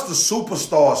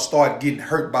superstars start getting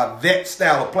hurt by that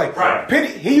style of play, Right.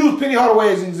 He used Penny Hardaway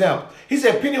as an example. He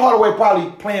said Penny Hardaway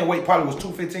probably playing weight probably was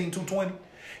 215, 220.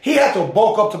 He had to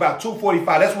bulk up to about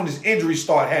 245. That's when his injuries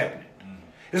start happening.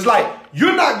 It's like,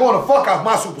 you're not going to fuck off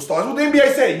my superstars. That's what the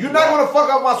NBA said. You're not going to fuck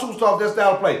off my superstars with that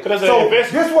style of play. That's an So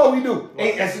investment. this is what we do.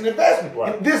 Right. It's an investment.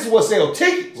 Right. And this is what sells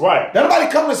tickets. Right. Now, nobody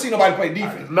coming to see nobody play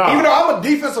defense. Nah. Even though I'm a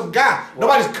defensive guy,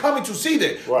 nobody's coming to see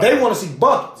that. Right. They want to see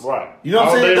buckets. Right. You know what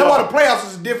All I'm saying? day That's why long. the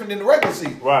playoffs is different than the regular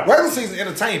season. Right. Regular season is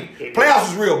entertainment.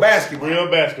 Playoffs is real basketball.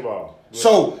 Real basketball.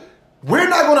 So we're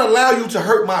not going to allow you to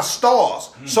hurt my stars.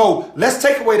 So let's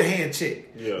take away the hand check.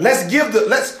 Yeah. Let's just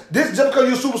because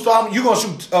you're a superstar, you're going to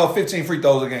shoot 15 free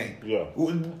throws a game. Yeah.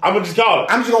 I'm gonna just call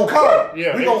it. I'm just going to call it.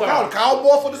 Yeah, We're going to call anytime. it. Call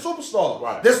more for the superstar.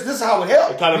 Right. This is how it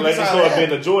helps. It kind of like This this is how it sort of been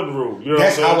happens. the Jordan rule. You know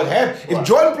That's what I'm how saying? it happened. If Right.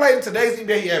 Jordan played in today's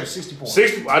NBA, he averaged 60 points.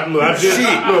 60. I just Shit.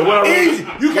 look. What I wrote, Easy. You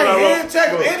what can't I wrote- hand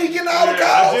tackle look. and he getting all the I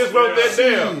calls. just wrote that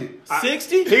down. Shit.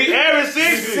 60? He averaged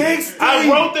 60. 60. I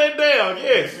wrote that down.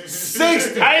 Yes.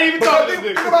 60. I ain't even Because called this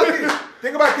think nigga. about this.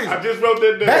 Think about this. I just wrote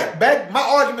that down. Back, my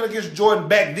argument against Jordan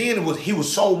back then was he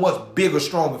was so much bigger,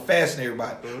 stronger, faster than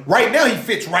everybody. Right now, he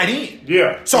fits right in.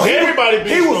 Yeah. So Everybody he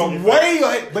big, was strong, and way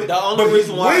ahead. But, The only but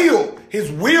reason why- his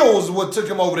will was what took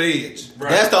him over the edge.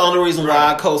 That's the only reason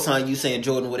why I co-sign you saying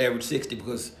Jordan would average 60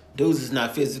 because dudes is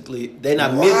not physically, they're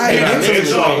not Right. they're not Yeah, mentally it's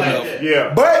strong all enough.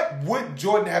 Yeah. But would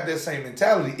Jordan have that same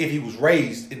mentality if he was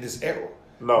raised in this era?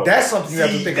 No. That's something you have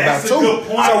to See, think about that's a too. good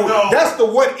point, So though. that's the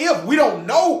what if. We don't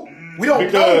know. We don't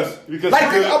Because- know. because- like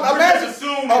because- imagine, We're just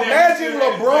assuming that imagine he's still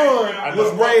in his LeBron background.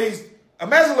 was raised.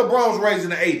 Imagine LeBron was raised in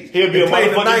the 80s. He'll be and a played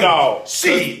in the motherfucking 90s. dog.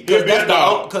 Shit. He'll Because be a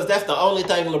dog. that's the only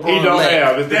thing LeBron He don't lacked.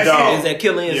 have. It's the That's dog. it. Is that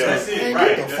killer Yeah. instinct. That's it, Man, right?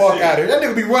 get the That's fuck it. out of here. That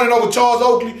nigga be running over Charles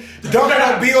Oakley, dunking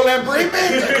on Bill Lambrey.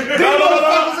 Man, these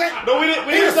motherfuckers ain't. No, we didn't.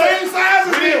 We He didn't the say. same size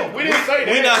as him. We didn't say that.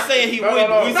 We're not saying he No, no, wouldn't.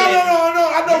 no. We No, saying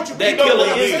I know what you That you know killer what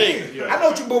I'm saying. instinct. Yeah. I know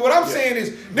what you, but what I'm saying is,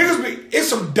 niggas be, it's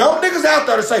some dumb niggas out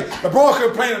there that say LeBron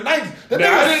couldn't play in the 90s. The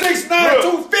Now, I nigga's didn't- 6'9", look,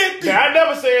 250. Now, I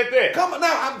never said that. Come on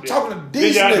now, I'm talking to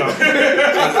these Yeah, I know.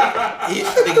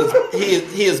 niggas.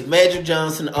 he is Magic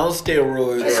Johnson on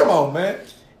steroids Hey, come on, man.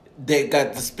 that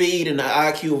got the speed and the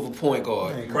IQ of a point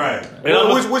guard. Hey, come Right. on, And man.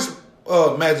 I'm Which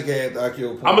Magic had the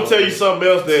IQ? I'm gonna tell you something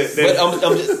else But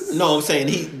I'm saying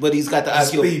he's got the IQ.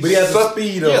 Speed, but he has the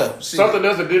speed of Yeah. shit. something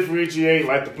else to differentiate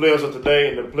like the players of today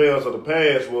and the players of the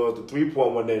past was the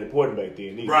 3-point wasn't that important back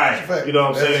then. Either. Right. Fact. You know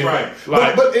what I'm That's saying? right.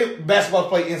 Like, But basketball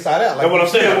play inside out. Like that's what I'm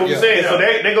saying. What yeah. we're saying. So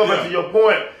Yeah. they go back Yeah. to your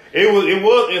point. It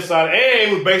was inside,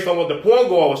 and it was based on what the point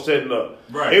guard was setting up.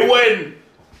 Right. It wasn't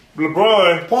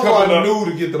LeBron. Point coming guard up. knew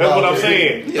to get the That's ball what I'm there.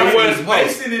 saying. Yeah. It was.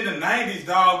 Mason in the 90s,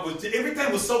 dog, was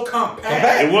everything was so compact.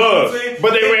 Compact. It You know what I'm was. saying?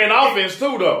 But they ran offense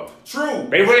too, though. True.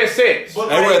 They ran sets. But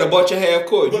They ran a bunch of half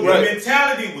court. But Right. the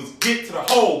mentality was get to the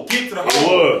hole, get to the It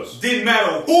hole. was. Didn't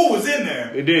matter who was in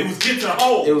there. It did. It was get to the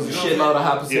hole. It was a You know shitload what of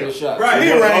high percentage Yeah. shots. Right.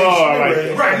 Mid-range, I like mid-range.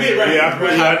 that. Right, mid-range. Yeah,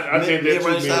 I think that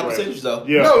Mid-range too. high Mid-range. percentage though.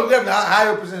 Yeah. No, definitely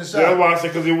higher percentage shot. Yeah, that's why I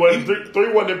said because it wasn't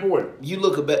three wasn't important. You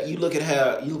look at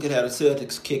how the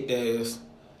Celtics kicked their ass.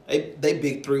 They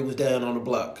big three was down on the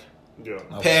block. Yeah.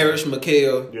 Parrish,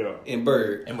 McHale, Yeah. and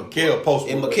Bird. And McHale post.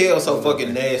 And McHale so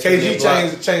fucking nasty. KG on that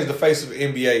block. changed the face of the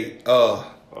NBA.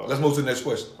 Let's move to the next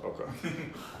question. Okay.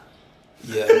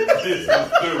 Yeah. This is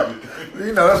stupid.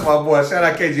 You know, that's my boy. Shout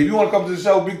out KG. If you want to come to the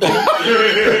show, Big T,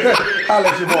 holla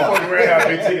at your Fucking boy. ran out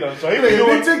Big T though. So he Big been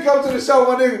doing. T, come to the show,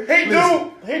 my nigga.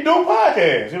 He do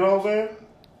podcasts. You know what I'm saying?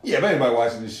 Yeah, but anybody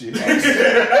watching this shit.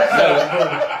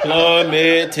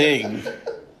 Plummeting.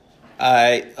 All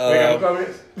right. They got no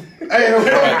comments. Hey, no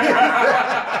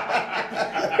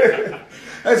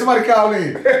hey, somebody call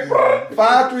in.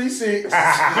 536.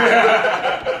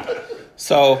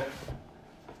 So,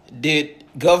 did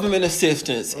government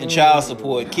assistance and child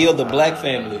support kill the black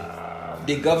family?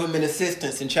 Did government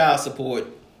assistance and child support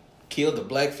kill the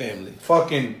black family?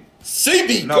 Fucking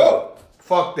CB, no.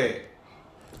 Fuck that.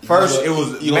 First, it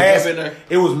was You mass. gonna jump in there?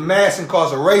 It was mass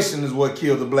incarceration is what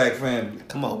killed the black family.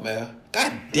 Come on, man.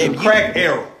 God damn The you. crack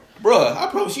era. Bruh, I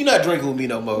promise you not drinking with me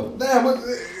no more. Damn,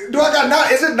 do I got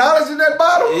not? Is it knowledge in that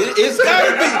bottle? It's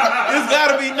gotta be. It's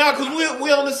gotta be now because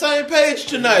we on the same page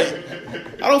tonight.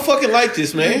 I don't fucking like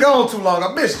this, You man. gone too long.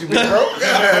 I missed you, big bro.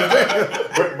 God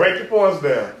damn. Break your points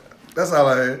down. That's all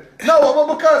I had. No,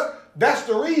 but because that's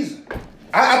the reason.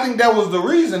 I think that was the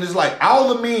reason. It's like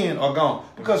all the men are gone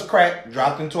because crack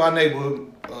dropped into our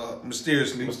neighborhood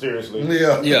mysteriously.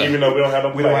 Yeah. Yeah. Even though we don't have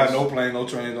no planes. We don't have no plane, no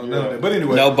train, no none of that. But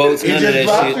anyway, No boats, it none of just that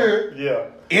dropped shit. here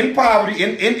Yeah. in poverty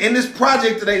in this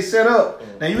project that they set up.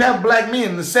 Now you have black men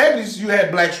in the 70s. You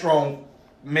had black strong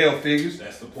male figures,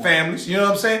 That's the point. families. You know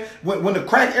what I'm saying? When the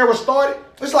crack era started,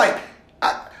 it's like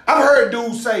I've heard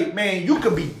dudes say, "Man, you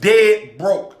could be dead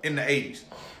broke in the 80s.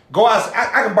 Go out.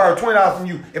 I can borrow $20 from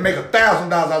you and make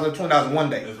 $1,000 out of the $20 one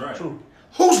day." That's right. True.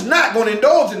 Who's not going to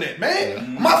indulge in that,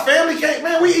 man? My family can't,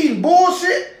 man. We eating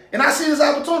bullshit, and I see this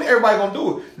opportunity. Everybody gonna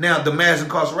do it. Now the mass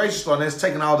incarceration starting. That's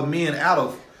taking all the men out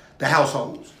of the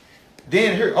households.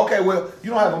 Then here, okay, well,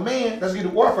 you don't have a man. Let's get to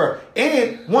warfare.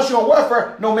 And once you're on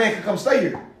warfare, no man can come stay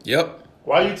here. Yep.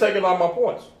 Why are you taking all my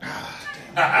points?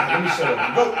 Let me shut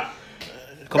up.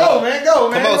 Go, Come go, on. man. Go,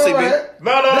 man. Come on, Go CB. ahead.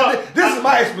 No. This is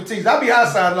my expertise. I'll be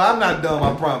outside. I'm not dumb.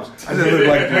 I promise. I just look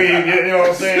like this. You know what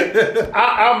I'm saying?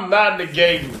 I'm not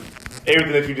negating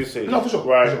everything that you just said. No, for sure.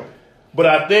 Right? For sure. But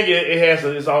I think it has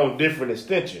its own different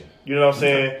extension. You know what I'm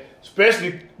saying?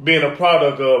 Especially being a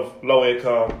product of low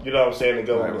income, you know what I'm saying, and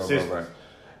government assistance.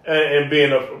 And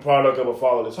being a product of a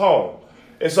fatherless home.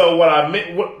 And so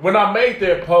when I made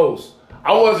that post,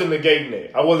 I wasn't negating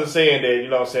that. I wasn't saying that, you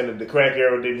know what I'm saying, that the crack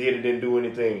era didn't hit, it didn't do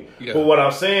anything. Yeah. But what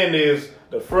I'm saying is,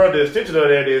 the further extension of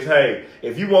that is, hey,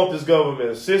 if you want this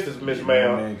government assistance, Miss No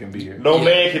Ma'am, man can be here. no Yeah.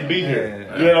 man can be here.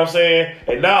 Yeah. You know what I'm saying?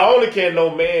 And not only can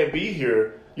no man be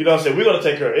here, you know what I'm saying, we're going to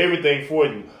take care of everything for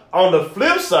you. On the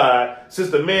flip side,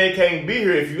 since the man can't be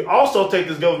here, if you also take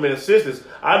this government assistance,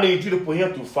 I need you to put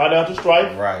him through financial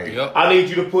strife. Right. Yep. I need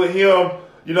you to put him,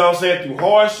 you know what I'm saying, through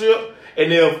hardship.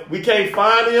 And if we can't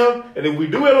find him, and if we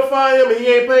do ever find him and he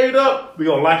ain't paid up, we're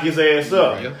going to lock his ass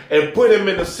up Yeah. and put him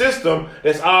in the system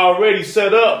that's already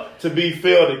set up to be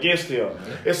failed against him.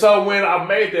 And so when I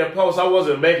made that post, I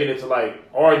wasn't making it to like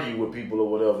argue with people or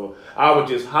whatever. I was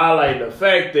just highlighting the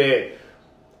fact that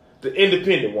the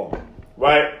independent woman,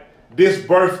 right,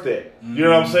 disbirthed that. You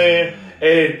know what I'm saying?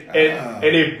 And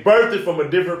it birthed it from a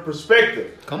different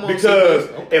perspective. Come on, because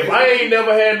CB. if I ain't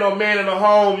never had no man in the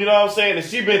home, you know what I'm saying, and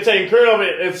she been taking care of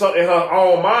it in her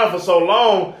own mind for so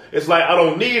long, it's like I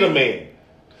don't need a man.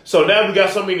 So now we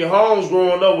got so many homes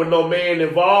growing up with no man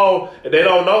involved, and they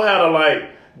don't know how to like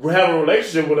have a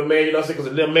relationship with a man, you know what I'm saying,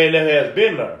 because the man never has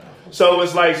been there. So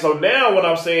it's like, so now what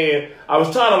I'm saying, I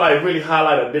was trying to like really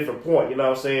highlight a different point, you know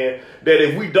what I'm saying, that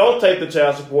if we don't take the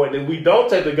child support and we don't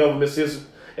take the government system,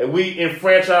 and we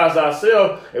enfranchise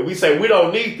ourselves, and we say we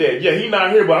don't need that. Yeah, he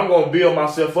not here, but I'm going to build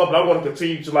myself up, and I want to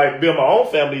continue to like build my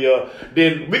own family up.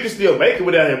 Then we can still make it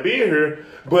without him being here,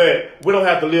 but we don't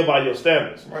have to live by your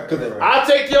standards. Because Right. if I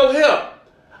take your help,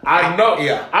 I know.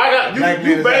 Yeah. I got Black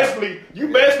you. man You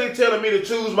basically telling me to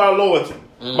choose my loyalty.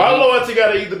 Mm-hmm. My loyalty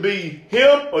got to either be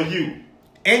him or you,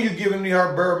 And you giving me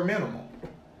her bare minimum.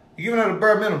 You giving her the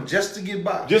bare minimum just to get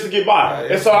by. just to get by.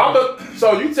 Right. And so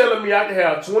so you telling me I can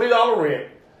have $20 rent.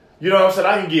 You know what I'm saying?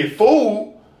 I can get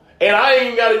food, and I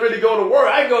ain't got to really go to work.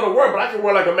 I can go to work, but I can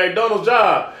work like a McDonald's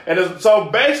job. And so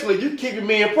basically, you keeping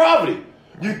me in poverty.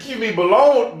 You keep me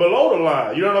below the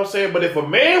line. You know what I'm saying? But if a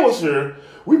man was here,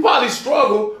 we probably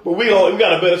struggle, but we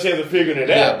got a better chance of figuring it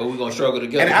Yeah, out. but we're gonna struggle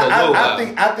together. And for a little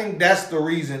while. I think that's the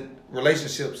reason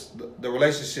relationships, the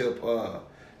relationship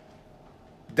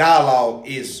dialogue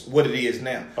is what it is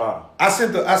now. I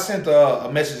sent a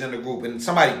message in the group, and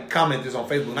somebody commented this on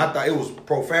Facebook, and I thought it was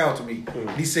profound to me.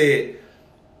 He said,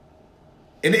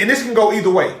 and this can go either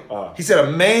way. He said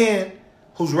a man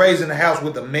who's raised in the house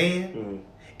with a man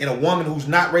and a woman who's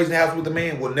not raised in the house with a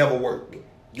man will never work.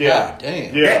 Yeah. God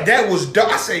damn. Yeah. That was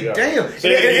I say, Yeah. damn. Say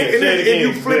it again, And say it if you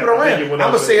again. flip it Yeah, I around, think I'm what I'm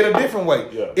gonna say it saying. a different way.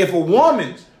 Yeah. If a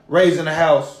woman's raised in a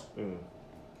house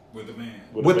With the man.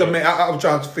 with the man, I was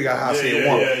trying to figure out how I say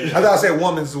yeah, woman. yeah. I thought I said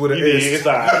woman's with an Yeah, S. it's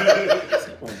all right.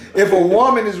 If a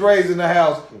woman is raised in the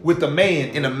house with the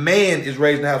man, and a man is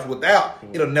raised in the house without,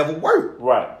 it'll never work.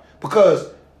 Right. Because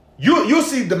you'll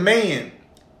see the man,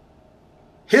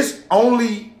 his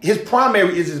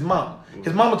primary is his mama.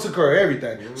 His mama took care of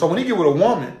everything. So when he get with a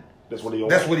woman, That's what he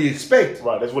that's what he expects.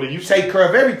 Right. That's what he used to. Take care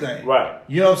of everything. Right.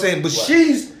 You know what I'm saying? But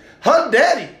Right. her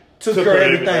daddy took care of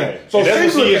everything. So And that's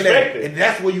she's what she looking at it, expected. and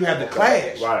that's where you have the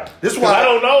clash. Right. This is 'Cause why I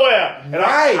don't know how. And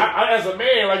Right. I, as a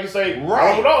man, like you say, I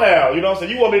Right. don't know how. You know what I'm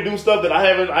saying? You want me to do stuff that I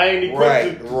ain't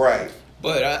equipped to. Right.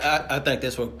 But I think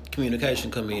that's where communication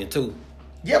come in too.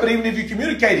 Yeah, but even if you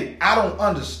communicate it, I don't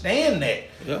understand that.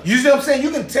 Yeah. You see what I'm saying?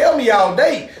 You can tell me all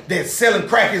day that selling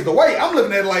crack is the way. I'm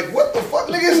looking at it like, what the fuck,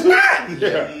 nigga? It's not.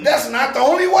 Yeah. That's not the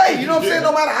only way. You know what I'm saying?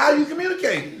 No matter how you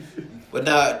communicate. But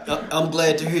now I'm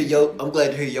glad to hear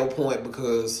your point,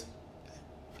 because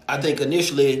I think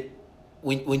initially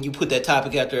when you put that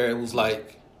topic out there, it was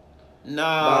like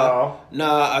Nah,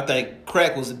 I think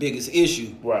crack was the biggest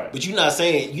issue. Right. But you're not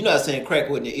saying crack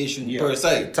wasn't the issue per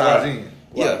se. It ties in.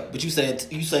 Yeah, but you saying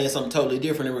something totally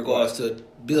different in regards to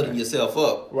building yourself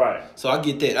up. Right. So I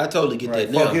get that. I totally get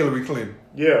that Fuck now. Hillary Clinton.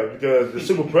 Yeah, because the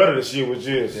super predator shit was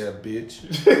just. Yeah, bitch.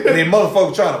 And then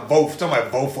motherfuckers trying to somebody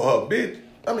vote for her, bitch.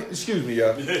 I mean, excuse me,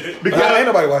 y'all. Because ain't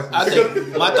nobody watching.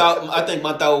 I think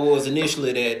my thought was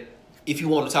initially that if you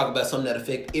want to talk about something that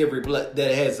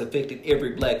has affected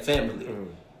every black family,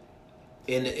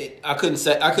 and I couldn't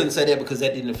say that because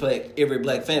that didn't affect every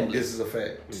black family. This is a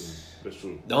fact. That's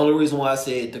true. The only reason why I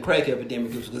said the crack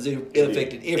epidemic was because it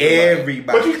affected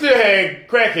everybody. But you still had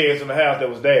crackheads in the house that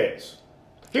was dads.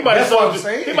 He might have sold you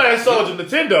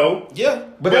Nintendo. Yeah.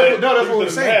 But that's what we're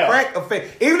saying. Crack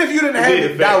effect. Even if you didn't have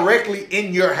it directly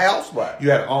in your house, you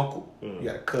had an uncle, you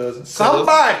had a cousin,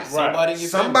 somebody in your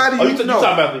family. you talking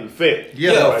about the effect.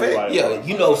 Yeah, Yeah, effect. yeah.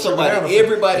 You know somebody,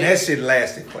 everybody. And that shit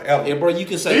lasted forever. And bro, you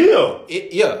can say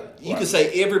you can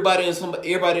say everybody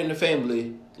in the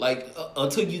family, like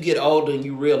until you get older and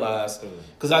you realize,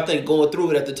 because I think going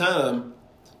through it at the time,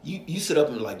 you sit up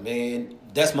and like, man,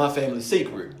 that's my family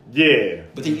secret. Yeah.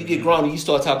 But then you get grown and you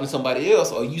start talking to somebody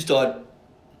else, or you start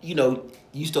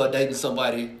dating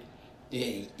somebody,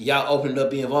 and y'all opening up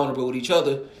being vulnerable with each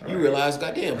other. You realize,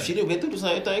 goddamn, she done been through the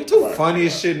same thing too.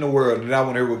 Funniest shit in the world, and I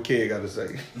want to hear what Kid got to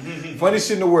say. Funniest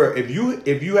shit in the world. If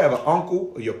you have an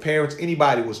uncle or your parents,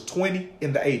 anybody was 20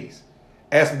 in the 80s,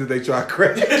 ask them did they try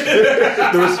crack.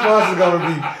 The response is gonna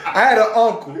be, I had an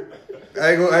uncle.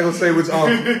 I ain't gonna say which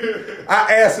uncle.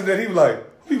 I asked him that, he was like,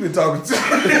 who you been talking to? He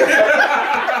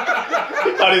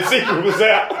thought his secret was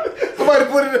out. Somebody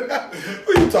put it out.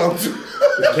 Who you talking to?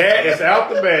 The cat is out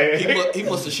the bag. He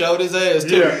must have showed his ass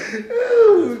too. Yeah.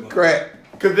 Ooh, crack.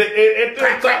 Because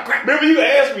remember you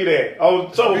asked me that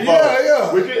on telephone.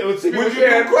 Yeah. Would you do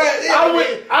crack? Yeah,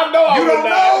 I know I you would don't not.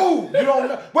 know. You don't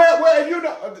know. Well, if you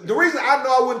know, the reason I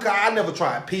know I wouldn't, cause I never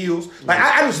tried pills. Like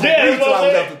I didn't smoke weed till I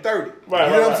was after 30. Right,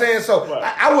 you know what I'm saying? So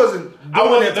I wasn't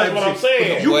doing that type what of I'm shit.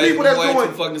 saying. You people that's too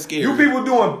doing fucking scary. you people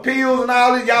doing pills and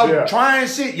all this, y'all trying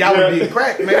shit, y'all would be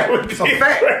crack, man. It's a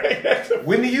fact.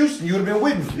 Whitney Houston, you would have been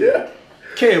with me. Yeah.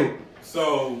 Kill.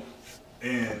 So,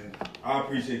 and I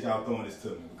appreciate y'all throwing this to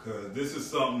me because this is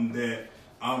something that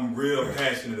I'm real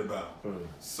passionate about.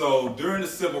 So during the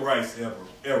civil rights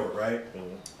era, right?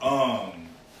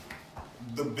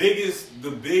 The biggest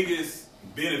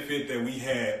benefit that we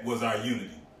had was our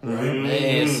unity, right?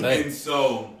 And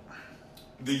so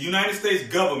the United States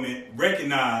government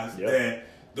recognized that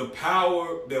the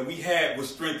power that we had was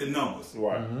strength in numbers.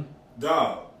 Right.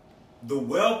 Dog, the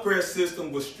welfare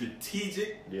system was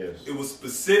strategic. Yes. It was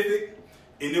specific.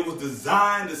 And it was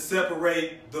designed to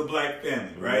separate the black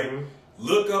family, right?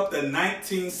 Look up the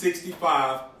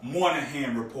 1965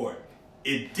 Moynihan Report.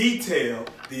 It detailed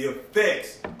the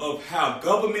effects of how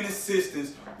government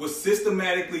assistance would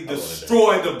systematically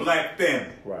destroy the black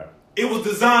family. Right. It was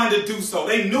designed to do so.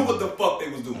 They knew what the fuck they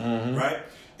was doing, right?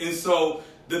 And so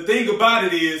the thing about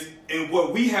it is, and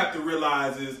what we have to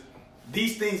realize is,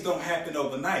 these things don't happen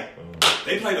overnight.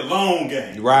 They played a long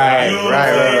game. Right, you know what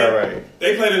right.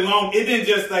 They played a long. It didn't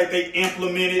just like they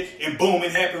implemented and boom,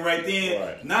 it happened right then.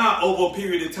 Right. Now, over a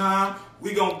period of time,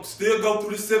 we gonna still go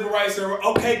through the civil rights era.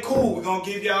 Okay, cool. We're gonna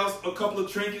give y'all a couple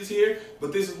of trinkets here,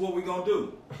 but this is what we're gonna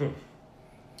do.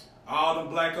 All the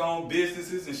black-owned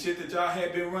businesses and shit that y'all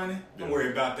had been running, don't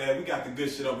worry about that. We got the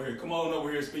good shit over here. Come on over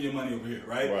here, spend your money over here,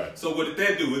 right? So what did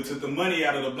that do? It took the money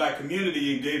out of the black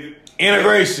community and gave it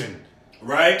integration.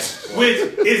 Right? Which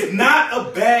is not a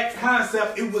bad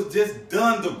concept. It was just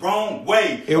done the wrong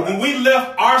way. When we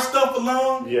left our stuff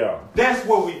alone, that's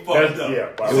where we fucked up.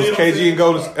 It was KG and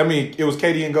Golden. I mean, it was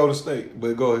KD and Golden State.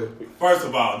 But go ahead. First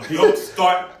of all, don't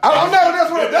start. I don't know.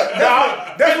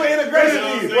 That's what integration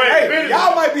is. Hey,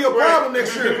 y'all might be a problem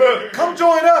next year. Come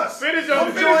join us. Finish your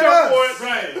point.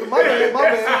 Right. My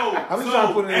bad. I'm just trying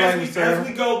to put it in language terms. As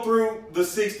we go through the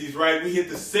 60s, right, we hit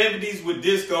the 70s with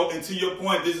disco, and to your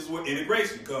point, this is where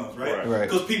integration comes, right?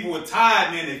 Because people were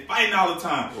tired, man, they fighting all the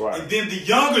time. And then the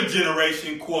younger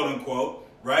generation, quote unquote,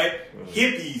 right,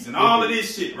 hippies and all of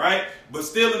this shit, right? But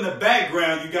still in the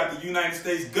background, you got the United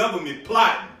States government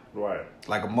plotting. Right.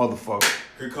 Like a motherfucker.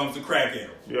 Here comes the crack era.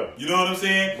 Yeah. You know what I'm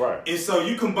saying? Right. And so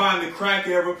you combine the crack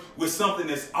era with something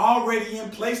that's already in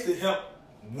place to help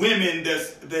women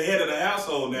that's the head of the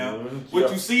household now.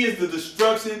 What you see is the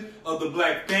destruction of the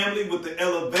black family with the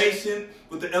elevation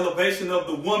of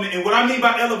the woman. And what I mean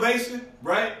by elevation,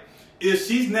 right, is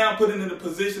she's now put in a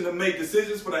position to make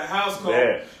decisions for the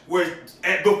household where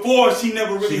before she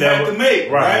never really had to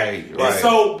make. Right. And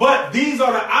so, but these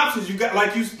are the options you got,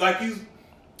 like you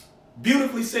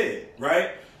beautifully said,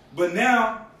 right? But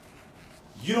now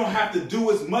you don't have to do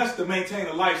as much to maintain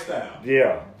a lifestyle.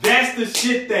 Yeah. That's the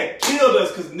shit that killed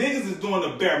us because niggas is doing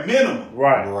the bare minimum.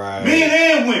 Right. Men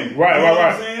and women. Right, you know right, what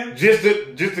right. I'm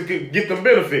saying? Just to get the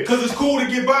benefits. Because it's cool to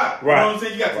get by. You Right. know what I'm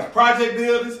saying? You got these project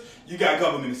builders, you got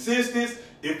government assistance.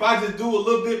 If I just do a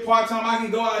little bit part-time, I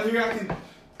can go out here,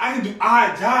 I can do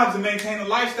odd jobs and maintain a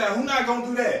lifestyle. Who not gonna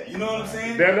do that? You know what I'm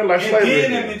saying? They're like and slavery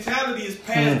then that again. mentality is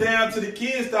passed down to the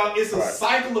kids, dog. It's a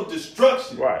cycle of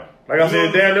destruction. Right. Like I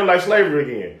said, damn, they're like slavery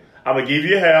again. I'm going to give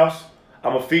you a house.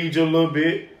 I'm going to feed you a little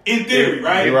bit. In theory,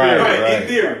 right? Right. In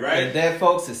theory, right? And that,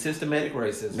 folks, is systematic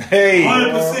racism. Hey,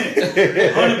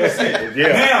 100%. 100%. Yeah.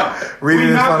 Now, Reading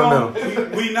is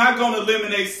we're not going to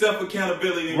eliminate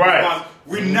self-accountability and Right. response.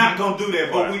 We're not going to do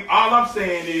that. But Right. all I'm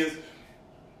saying is,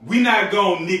 we're not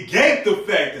going to negate the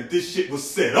fact that this shit was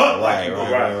set up like it was.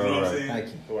 right, You know what I'm right. saying? Thank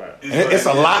you. Right. and it's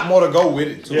a lot more to go with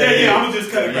it. Too. Yeah, I'm going to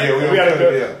just cut it back. Yeah, We gotta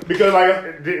Okay, go, because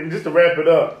like just to wrap it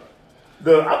up,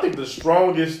 I think the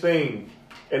strongest thing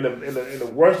and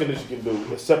the worst thing that you can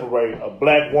do is separate a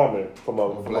black woman from a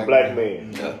black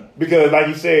man. Yeah. Because like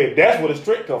you said, that's where the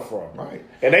strength comes from. Right.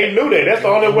 And they knew that. That's the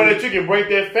only way that you can break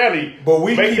that family. But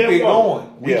we make keep that it woman.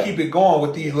 going. We Yeah. keep it going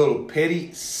with these little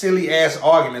petty, silly ass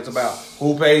arguments about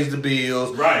who pays the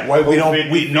bills. Right. Why we Who don't.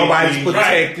 50, Nobody's 50.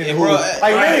 protecting. Right. Who, Bro, like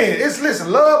right. man,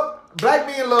 listen. Love black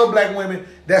men love black women.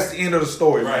 That's the end of the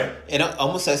story. Right. Man. And I'm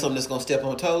gonna say something that's gonna step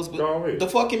on toes, but Go ahead. the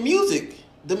fucking music,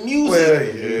 the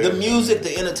music,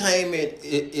 the entertainment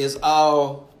is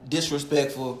all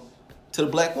disrespectful to the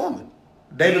black woman.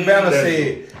 David Banner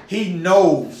said he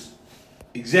knows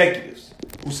executives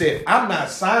who said, "I'm not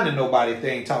signing nobody if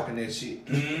they ain't talking that shit.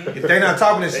 If they not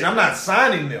talking that shit, I'm not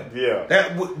signing them." Yeah.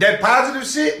 That positive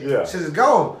shit, Yeah. shit is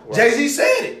gone. Jay-Z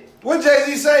said it. What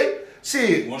Jay-Z say?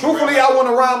 Shit, truthfully, I want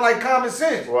to rhyme like common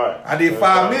sense. Right. I did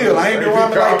 5 mil. I ain't been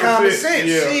rhyming like common sense.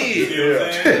 Yeah. Shit. You know what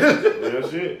I'm saying? Real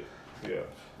shit. Yeah.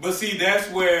 But see, that's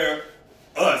where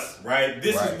us, right?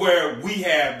 This Right. is where we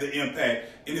have the impact.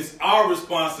 And it's our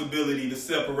responsibility to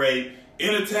separate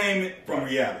entertainment from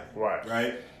reality. Right.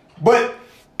 Right? But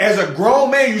as a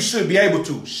grown man, you should be able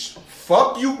to.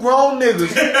 Fuck you grown niggas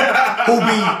who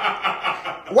be...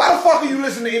 Why the fuck are you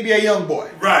listening to NBA Youngboy?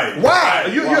 Right. Why?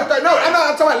 Right. No, I'm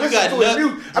not talking about listening to his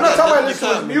music. I'm not talking about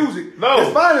listening to his music. No.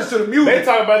 It's fine listening to the music. They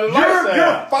talking about the lifestyle.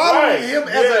 You're following Right. him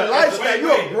as Yeah. a lifestyle. Wait, You're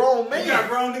wait. a grown man. You got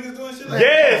grown niggas doing shit like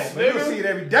Yes, Man, you nigga. see it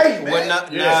every day, man. What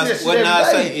not? Yeah. Nas, Shit what every Nas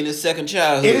day. say in his second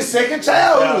childhood? In his second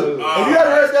childhood. Yeah. If you ever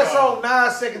heard that song,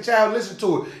 Nas Second Child, listen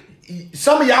to it.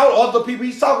 Some of y'all other people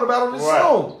he's talking about on this Right.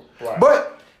 song. Right.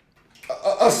 But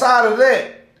aside of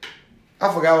that,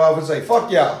 I forgot what I was gonna say.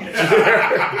 Fuck y'all.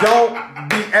 Don't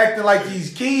be acting like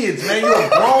these kids, man. You're a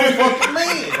grown fucking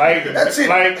man. Like, That's it.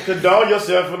 like condone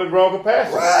yourself in the grown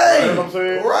capacity. Right. You know what I'm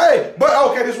saying? Right.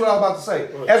 But okay, this is what I was about to say.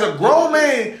 As a grown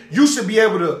man, you should be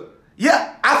able to.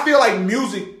 Yeah, I feel like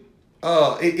music.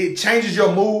 It changes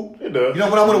your mood. It does. You know,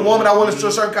 when I'm with a woman, I want to listen to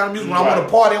a certain kind of music. When I want Right.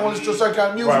 to party, I want to listen to a certain kind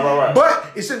of music. Right. But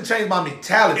it shouldn't change my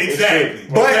mentality. Exactly.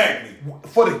 But Exactly.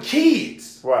 for the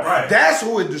kids, Right. that's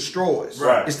who it destroys.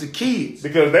 Right. It's the kids.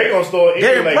 Because they gonna start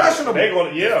They're emulating. impressionable. They gonna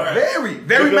Right. Very,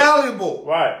 very Because- malleable.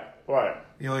 Right. Right.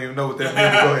 You don't even know what that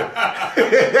means. Go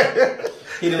ahead.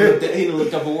 He done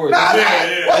looked up a word. Nah,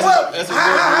 yeah. What? That's a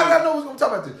How good did I know we was gonna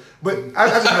talk about this? But I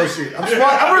just know shit. I'm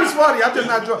smart. I'm really smarty. I'm just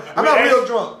not drunk. I'm not real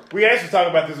drunk. We actually talk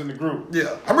about this in the group.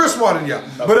 Yeah, I'm real smarter than y'all.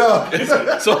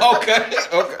 But So okay.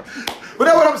 But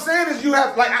then what I'm saying is you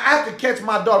have, like, I have to catch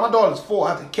my daughter. My daughter's 4. I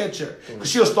have to catch her. Because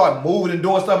she'll start moving and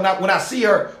doing stuff. Now, when I see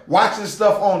her watching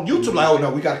stuff on YouTube, like, oh, no,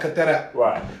 we got to cut that out.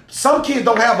 Right. Some kids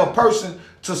don't have a person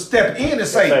to step in and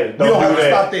say, Say, you don't don't have do to that.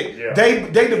 stop that. Yeah.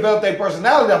 They develop their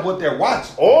personality of what they're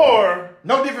watching. Or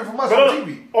No different from us on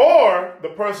TV. or the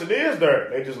person is there.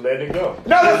 They just letting it go.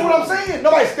 No, that's what I'm saying.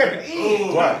 Nobody's stepping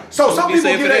in. Right. So some Be people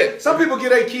safe for get that. some people get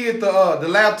their kid the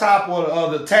laptop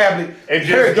or the tablet And just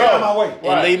Here, go. get out of my way. Right.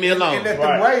 And leave me alone. And let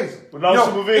Right. them raise them. With no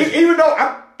supervision. Even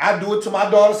though I do it to my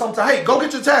daughter sometimes. Hey, go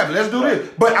get your tablet. Let's do this.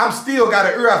 But I'm still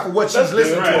got an ear out for what she's That's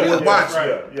listening good. to or Yeah, what watching.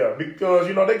 right. Yeah. Because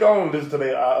they go and listen to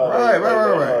their Right.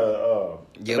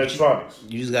 Yeah, but electronics.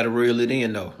 You just got to reel it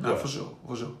in though. Nah, for sure.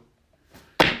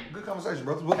 Good conversation,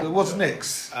 brother. What's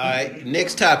next? All right,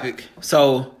 next topic.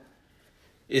 So,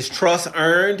 is trust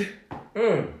earned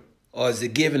or is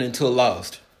it given until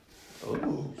lost?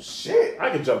 Ooh, shit. I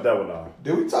can jump that one off.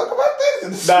 Did we talk about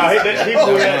this? Nah, he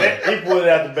pulled it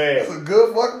out the bag. That's a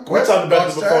good fucking We question. talked about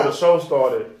this Boss before Child. the show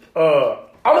started.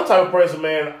 I'm the type of person,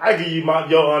 man, I give you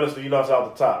your honesty, off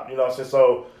the top. You know what I'm saying?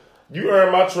 So you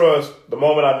earn my trust the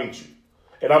moment I meet you.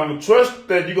 And I'm going to trust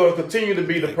that you're going to continue to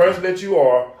be the person that you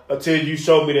are until you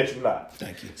show me that you're not.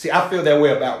 Thank you. See, I feel that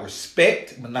way about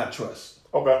respect, but not trust.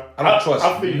 Okay. I don't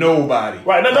trust feel you. nobody.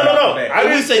 Right. No.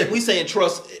 And we saying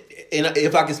trust, and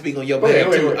if I can speak on your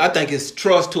behalf too, I think it's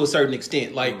trust to a certain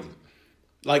extent. Like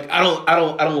I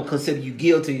don't consider you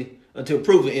guilty until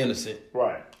proven innocent.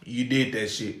 Right. You did that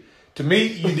shit. To me,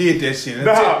 you did that shit.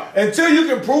 Nah. Until you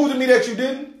can prove to me that you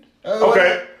didn't.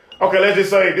 Okay, let's just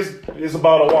say this is a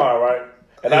bottle of wine, right?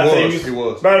 And It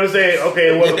was. No, I'm just saying,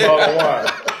 okay, it was a bottle of wine.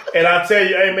 And I tell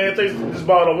you, hey man, take this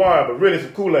bottle of wine, but really it's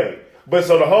some Kool-Aid. But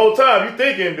so the whole time you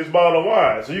thinking this bottle of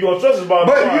wine, so you gonna trust this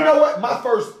bottle of wine. But you know what? My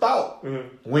first thought,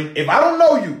 if I don't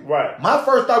know you, right? My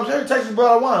first thought was, hey, take this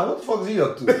bottle of wine. What the fuck is he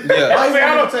up to? Yeah. I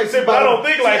don't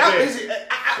think like that.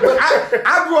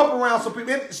 I grew up around some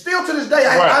people. And still to this day,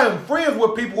 I am friends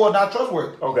with people who are not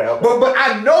trustworthy. Okay. But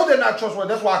I know they're not trustworthy.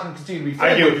 That's why I can continue to be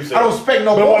friends. I get what you're saying. I don't expect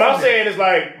no. But more what I'm from saying is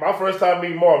like my first time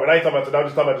meeting Marvin. I ain't talking about today. I'm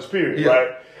just talking about the spirit,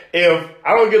 right? If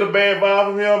I don't get a bad vibe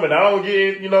from him, and I don't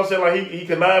get, you know what I'm saying, like he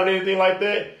connived or anything like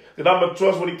that, then I'm gonna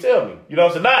trust what he tell me. You know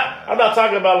what I'm saying? I'm not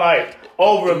talking about like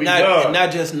over and beyond.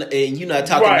 Not just, and you're not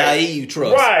talking naive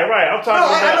trust. Right. I'm talking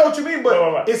about. I know what you mean,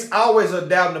 but it's always a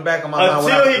doubt in the back of my mind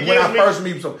when I first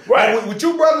meet someone. Right. With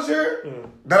you brothers here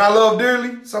that I love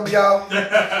dearly, some of y'all.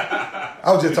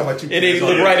 I was just talking about you. And he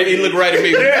looked right at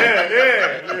me.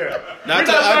 Yeah. Now,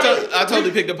 I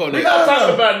totally picked up on that. We're not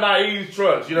talking about naive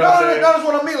trust. You know what I'm saying? That's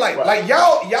what I mean. Like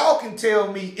y'all can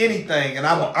tell me anything, and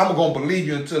I'm gonna believe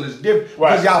you until it's different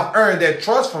because y'all earned that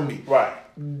trust from me. Right.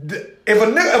 If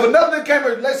another nigga came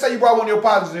here, let's say you brought one of your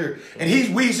partners here, and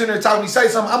we sitting there talking, he say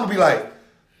something, I'm gonna be like,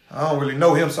 I don't really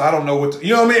know him, so I don't know what to,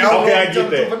 you know what I mean? I get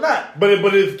that. But not.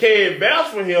 But if Ked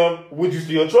vouched for him, would you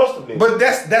still trust him then? But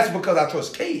that's because I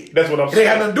trust Ked. That's what I'm saying. saying. It ain't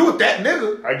had nothing to do with that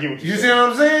nigga. I get what you see what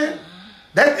I'm saying?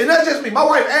 And that's just me. My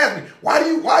wife asked me, why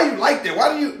you like that?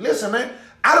 Why do you listen, man?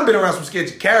 I done been around some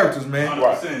sketchy characters, man.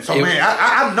 100%. So man,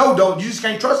 I know you just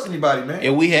can't trust anybody, man.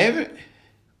 And we haven't.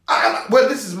 Well,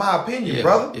 this is my opinion,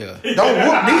 brother. Yeah. Don't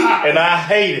whoop me. And I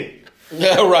hate it.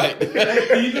 Yeah, right. Hey,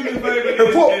 can you do me a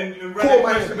favor and run that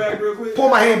question back real quick? Pull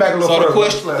my hand back a little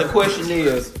further. So the question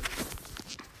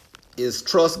is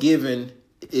trust given?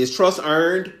 Is trust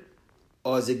earned,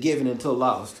 or is it given until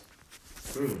lost?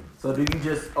 So do you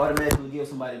just automatically give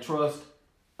somebody trust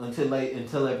until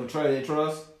they betray their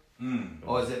trust,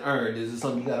 or is it earned? Is it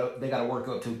something they gotta work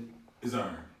up to? It's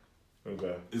earned.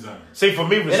 Okay. It's earned. See, for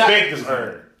me, respect is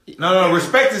earned. No,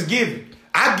 respect is given.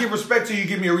 I give respect till you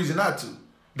give me a reason not to.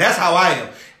 That's how I am.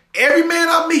 Every man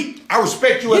I meet, I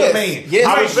respect you as a man. Yes,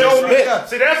 I respect.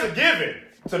 See, that's a given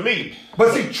to me.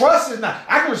 But see, trust is not.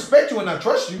 I can respect you and not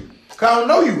trust you. Because I don't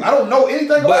know you. I don't know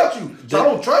anything about you. So I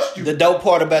don't trust you. The dope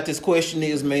part about this question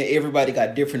is, man, everybody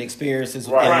got different experiences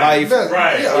in life.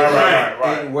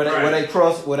 Right. Where they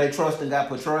trust and got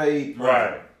portrayed.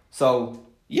 Right. So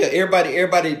yeah, everybody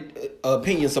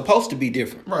opinion's supposed to be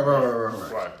different.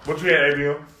 Right. What you had,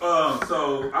 ABM?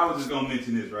 So I was just gonna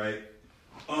mention this, right?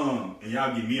 And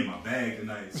y'all get me in my bag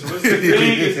tonight. So it's the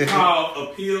thing is called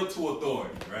appeal to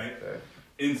authority, right?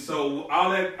 And so all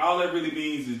that really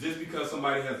means is just because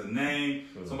somebody has a name,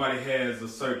 somebody has a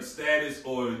certain status,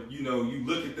 or you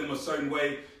look at them a certain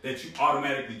way, that you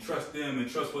automatically trust them and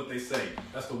trust what they say.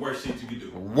 That's the worst shit you can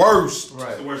do. Worst.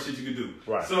 That's the worst shit you can do.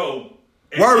 Right. So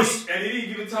worst at any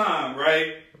given time,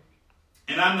 right?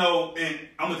 And I know, and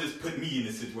I'm gonna just put me in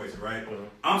this situation, right?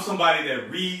 I'm somebody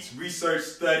that reads, research,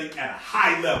 study at a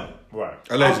high level. Right.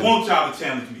 Allegedly. I want y'all to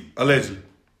challenge me. Allegedly.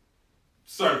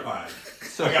 Certified.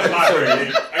 I got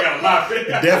a library.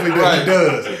 Definitely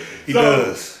does. He does. He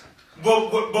does.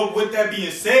 But with that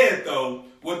being said, though,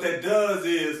 what that does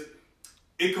is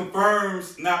it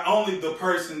confirms not only the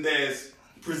person that's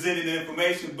presenting the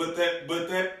information, but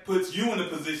that puts you in a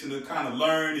position to kind of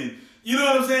learn, and you know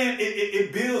what I'm saying.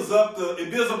 It builds up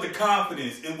the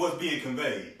confidence in what's being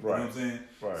conveyed. Right. You know what I'm saying.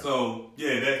 Right. So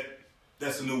yeah,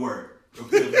 that's a new word.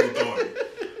 Appeal to authority.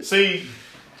 See,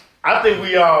 I think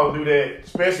we all do that,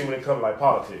 especially when it comes to like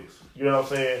politics. You know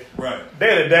what I'm saying? Right.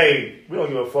 Day to day, we don't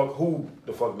give a fuck who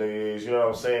the fuck nigga is. You know what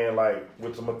I'm saying? Like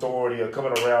with some authority or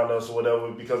coming around us or whatever.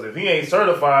 Because if he ain't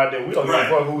certified, then we don't give a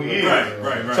fuck who he is.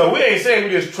 Right. So we ain't saying we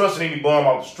just trusting any bum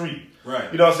off the street.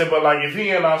 Right. You know what I'm saying? But like if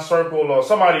he in our circle or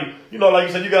somebody, like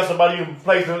you said, you got somebody you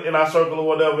placed in our circle or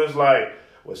whatever. It's like,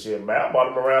 well, shit, man, I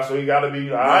brought him around, so he got to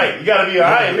be all right. You got to be all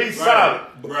right, at least solid.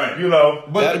 Right. You know.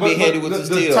 Gotta be handy with the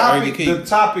steel. The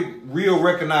topic, real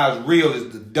recognized real,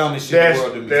 is the dumbest shit in the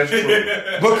world to me. That's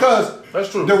true. Because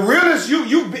that's true. The realest,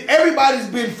 everybody's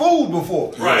been fooled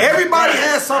before. Right. Everybody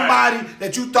has somebody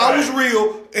that you thought was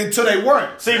real until they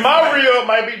weren't. See, my real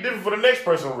might be different for the next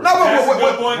person real. No,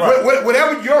 but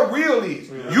whatever your real is,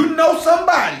 you know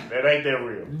somebody that ain't that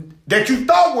real. That you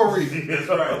thought were real. That's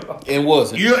right. It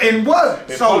wasn't. It wasn't.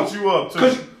 It so fucked you up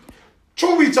too.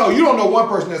 Truth be told, you don't know one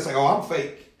person that say, "Oh, I'm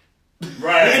fake."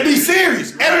 Right. And be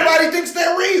serious. Right. Everybody thinks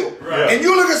they're real. Right. And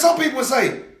you look at some people and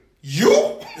say, "You?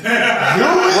 You real?"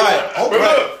 Right. Okay. But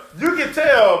look, you can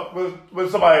tell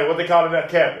with somebody what they call it that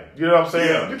capping. You know what I'm saying?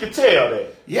 Yeah. You can tell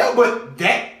that. Yeah, but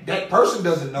that person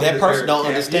doesn't know. That person they're don't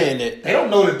capping. understand that. They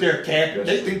don't know that they're capping.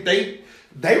 They think they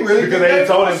really Because think they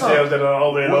told doing themselves something. that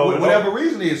over and over. Whatever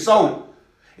reason is. So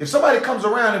if somebody comes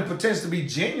around and pretends to be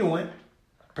genuine,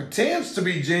 am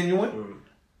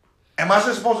I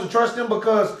just supposed to trust them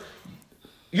because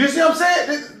you see what I'm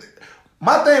saying?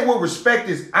 My thing with respect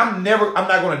is I'm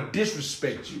not going to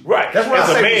disrespect you. Right. That's what As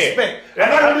I a say man. respect. I'm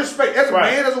not going to disrespect as a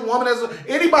Right. man, as a woman,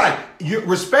 anybody.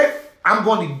 Respect. I'm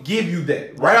going to give you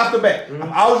that right off the bat.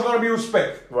 I'm always going to be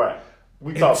respectful. Right.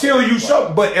 We Until you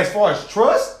show, but as far as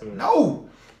trust, no,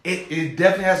 it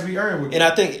definitely has to be earned with And you.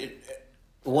 I think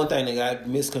one thing that got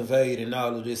misconveyed in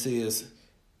all of this is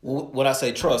when I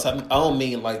say trust, I don't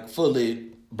mean like fully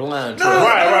blind No, trust.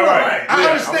 Right. I Yeah,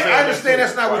 understand. I'm saying I understand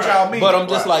that's not what y'all mean. But I'm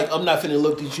just like, I'm not finna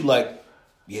look at you like,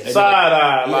 yeah. they Side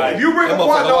eye, Yeah. like if you bring a That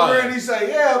point motherfucker over lying. here and he say,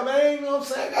 "Yeah, man, you know what I'm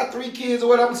saying? I got 3 kids or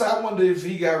whatever." I'm saying, I wonder if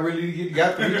he got 3 kids.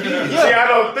 See, I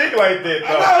don't think like that.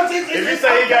 Though. No, if you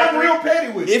say he got I'm real petty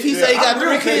with it. If he say he got I'm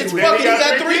 3 real kids, petty fuck with it, he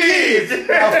got 3 kids.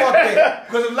 Now, fuck that.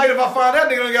 Because later if I find out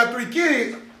nigga done got 3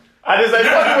 kids, I just ain't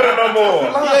fucking with him no more.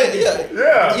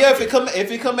 Yeah. If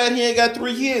it come out he ain't got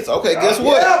 3 kids, okay, guess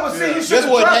what? Yeah, but see, you Guess should've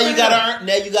what? Now trusted you gotta him. earn.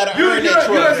 Now you gotta You earn that done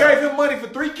trust. gave him money for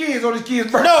 3 kids on his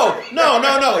kid's birthday.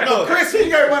 No. Chris, he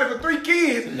gave money for 3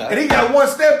 kids, No. and he got 1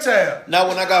 stepchild. Not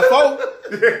when I got 4.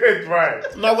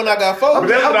 Right. Not when I got 4. But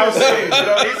that's what I'm saying. You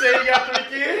know, he said he got 3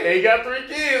 kids. He got 3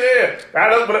 kids. Yeah. I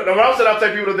know, but when I said I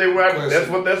take people that they were, that's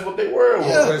what they were. I'm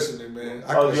Yeah. questioning, man.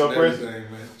 I Oh, question your question?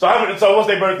 everything, man. So what's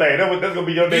their birthday? That's gonna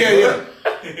be your day. Yeah.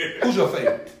 Who's your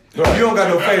favorite? If you don't got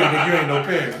no favorite, then you ain't no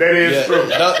parent. That is true.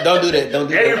 Don't do that. Don't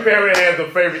do Every that. parent has a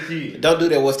favorite kid. Don't do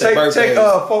that. What's their birthday?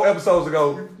 Take 4 episodes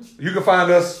ago. You can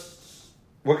find us.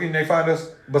 Where can they find us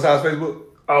besides Facebook?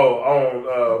 Oh,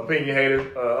 on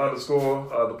opinionated _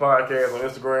 the podcast on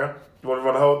Instagram. You want to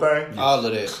run the whole thing? All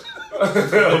of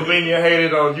that.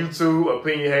 Opinionated on YouTube,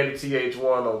 Opinionated TH1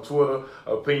 on Twitter,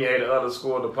 Opinionated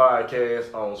 _ the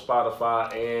podcast on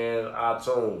Spotify and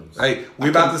iTunes. Hey, we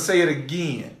about to say it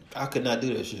again. I could not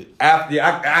do that shit.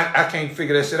 I can't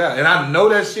figure that shit out, and I know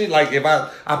that shit. Like if I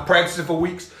practice it for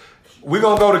weeks, we're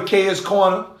gonna go to K's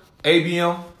Corner,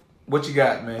 ABM. What you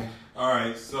got, man? All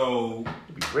right, so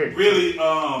Be ready. really,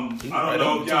 I don't right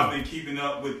know on if y'all been keeping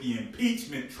up with the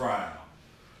impeachment trial.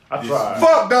 I tried.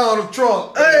 Fuck Donald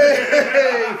Trump.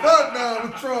 Hey, fuck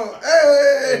Donald Trump.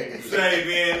 Hey. Say,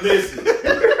 man, listen.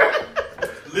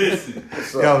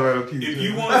 Y'all ready to keep If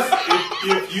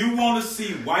it. you want to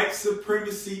see white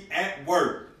supremacy at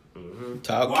work,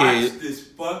 Talk watch kid. this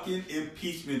fucking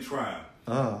impeachment trial.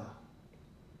 Uh,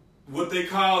 What they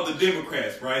call the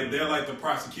Democrats, right? They're like the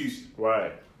prosecution.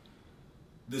 Right.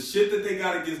 The shit that they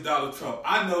got against Donald Trump,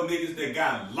 I know niggas that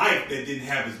got life that didn't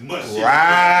have as much shit.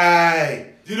 right.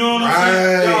 You know what I'm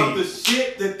saying? Right. Y'all, the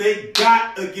shit that they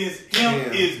got against him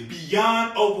Yeah. is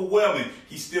beyond overwhelming.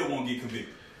 He still won't get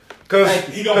convicted. Because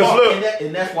He gonna walk. look,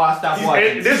 And that's why I stopped He's-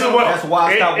 watching. and this is what That's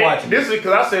why I stopped and watching. This is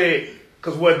because I said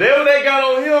because whatever they got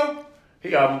on him, he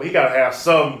got to have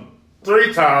some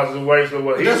 3 times as waste of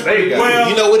what he That's what he they got. Well-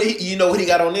 You know what he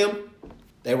got on them?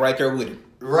 They right there with him.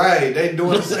 Right. They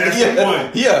doing the same That's thing. the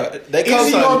point. Yeah, they Is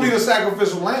he gonna be co-signed the it.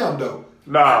 sacrificial lamb though?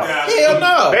 Nah. Hell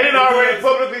no. They didn't already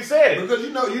publicly say it. Because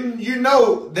you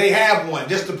know they have one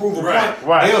just to prove a Right, point.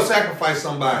 right. They'll sacrifice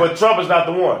somebody. But Trump is not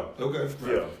the one. okay.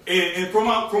 Yeah. And from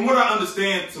what I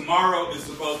understand, tomorrow is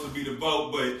supposed to be the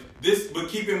vote, but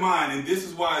keep in mind, and this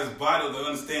is why it's vital to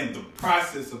understand the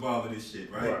process of all of this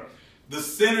shit, right? The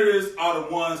senators are the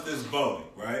ones that's voting,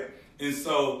 right? And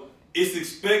so it's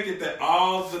expected that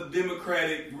all the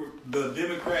Democrats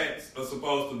are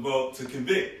supposed to vote to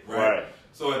convict, right? Right.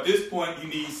 So at this point, you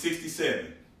need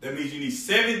 67. That means you need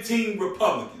 17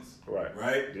 Republicans, Right.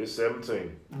 right? Just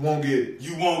 17. Won't get it.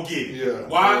 You won't get it. Yeah.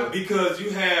 Why? Yeah. Because you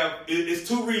have, it's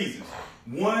 2 reasons.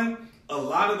 One, a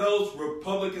lot of those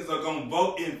Republicans are going to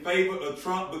vote in favor of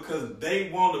Trump because they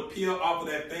want to peel off of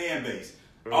that fan base.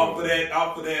 Off of that,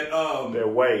 Their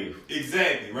wave.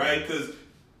 exactly, right? Because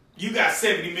you got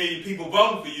 70 million people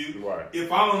voting for you. Right.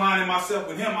 If I'm aligning myself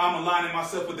with him, I'm aligning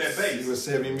myself with that He was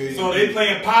base. 70 million. So they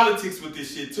playing politics with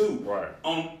this shit too. Right.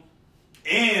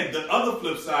 And the other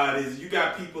flip side is you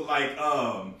got people like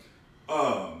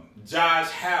Josh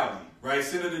Hawley, right?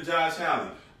 Senator Josh Hawley.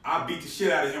 I beat the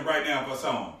shit out of him right now if I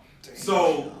saw him.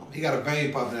 So he got a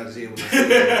vein popping out his head.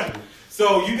 When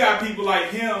so you got people like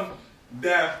him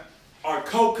that are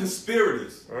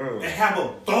co-conspirators that have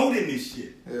a vote in this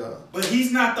shit. Yeah. But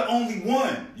he's not the only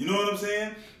one. You know what I'm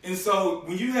saying? And so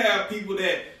when you have people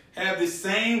that have the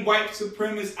same white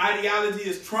supremacist ideology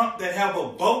as Trump that have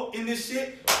a vote in this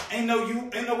shit, ain't no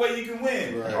way you can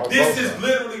win. Right. This is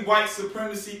literally white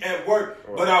supremacy at work.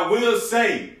 Right. But I will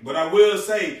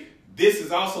say, this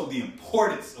is also the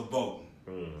importance of voting.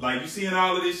 Like you seeing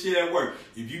all of this shit at work.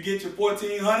 If you get your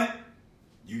 1,400,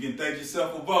 you can thank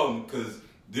yourself for voting, because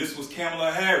this was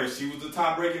Kamala Harris. She was the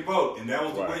top-ranking vote, and that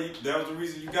was the way. That was the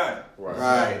reason you got it.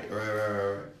 Right.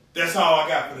 That's all I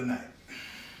got for tonight.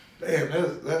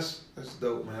 Damn, that's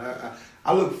dope, man.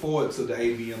 I look forward to the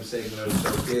ABM segment of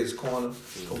the show, Ed's Corner,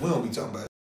 but we don't be talking about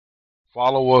it.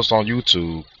 Follow us on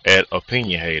YouTube at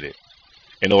Opinionated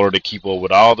in order to keep up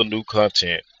with all the new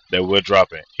content that we're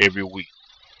dropping every week.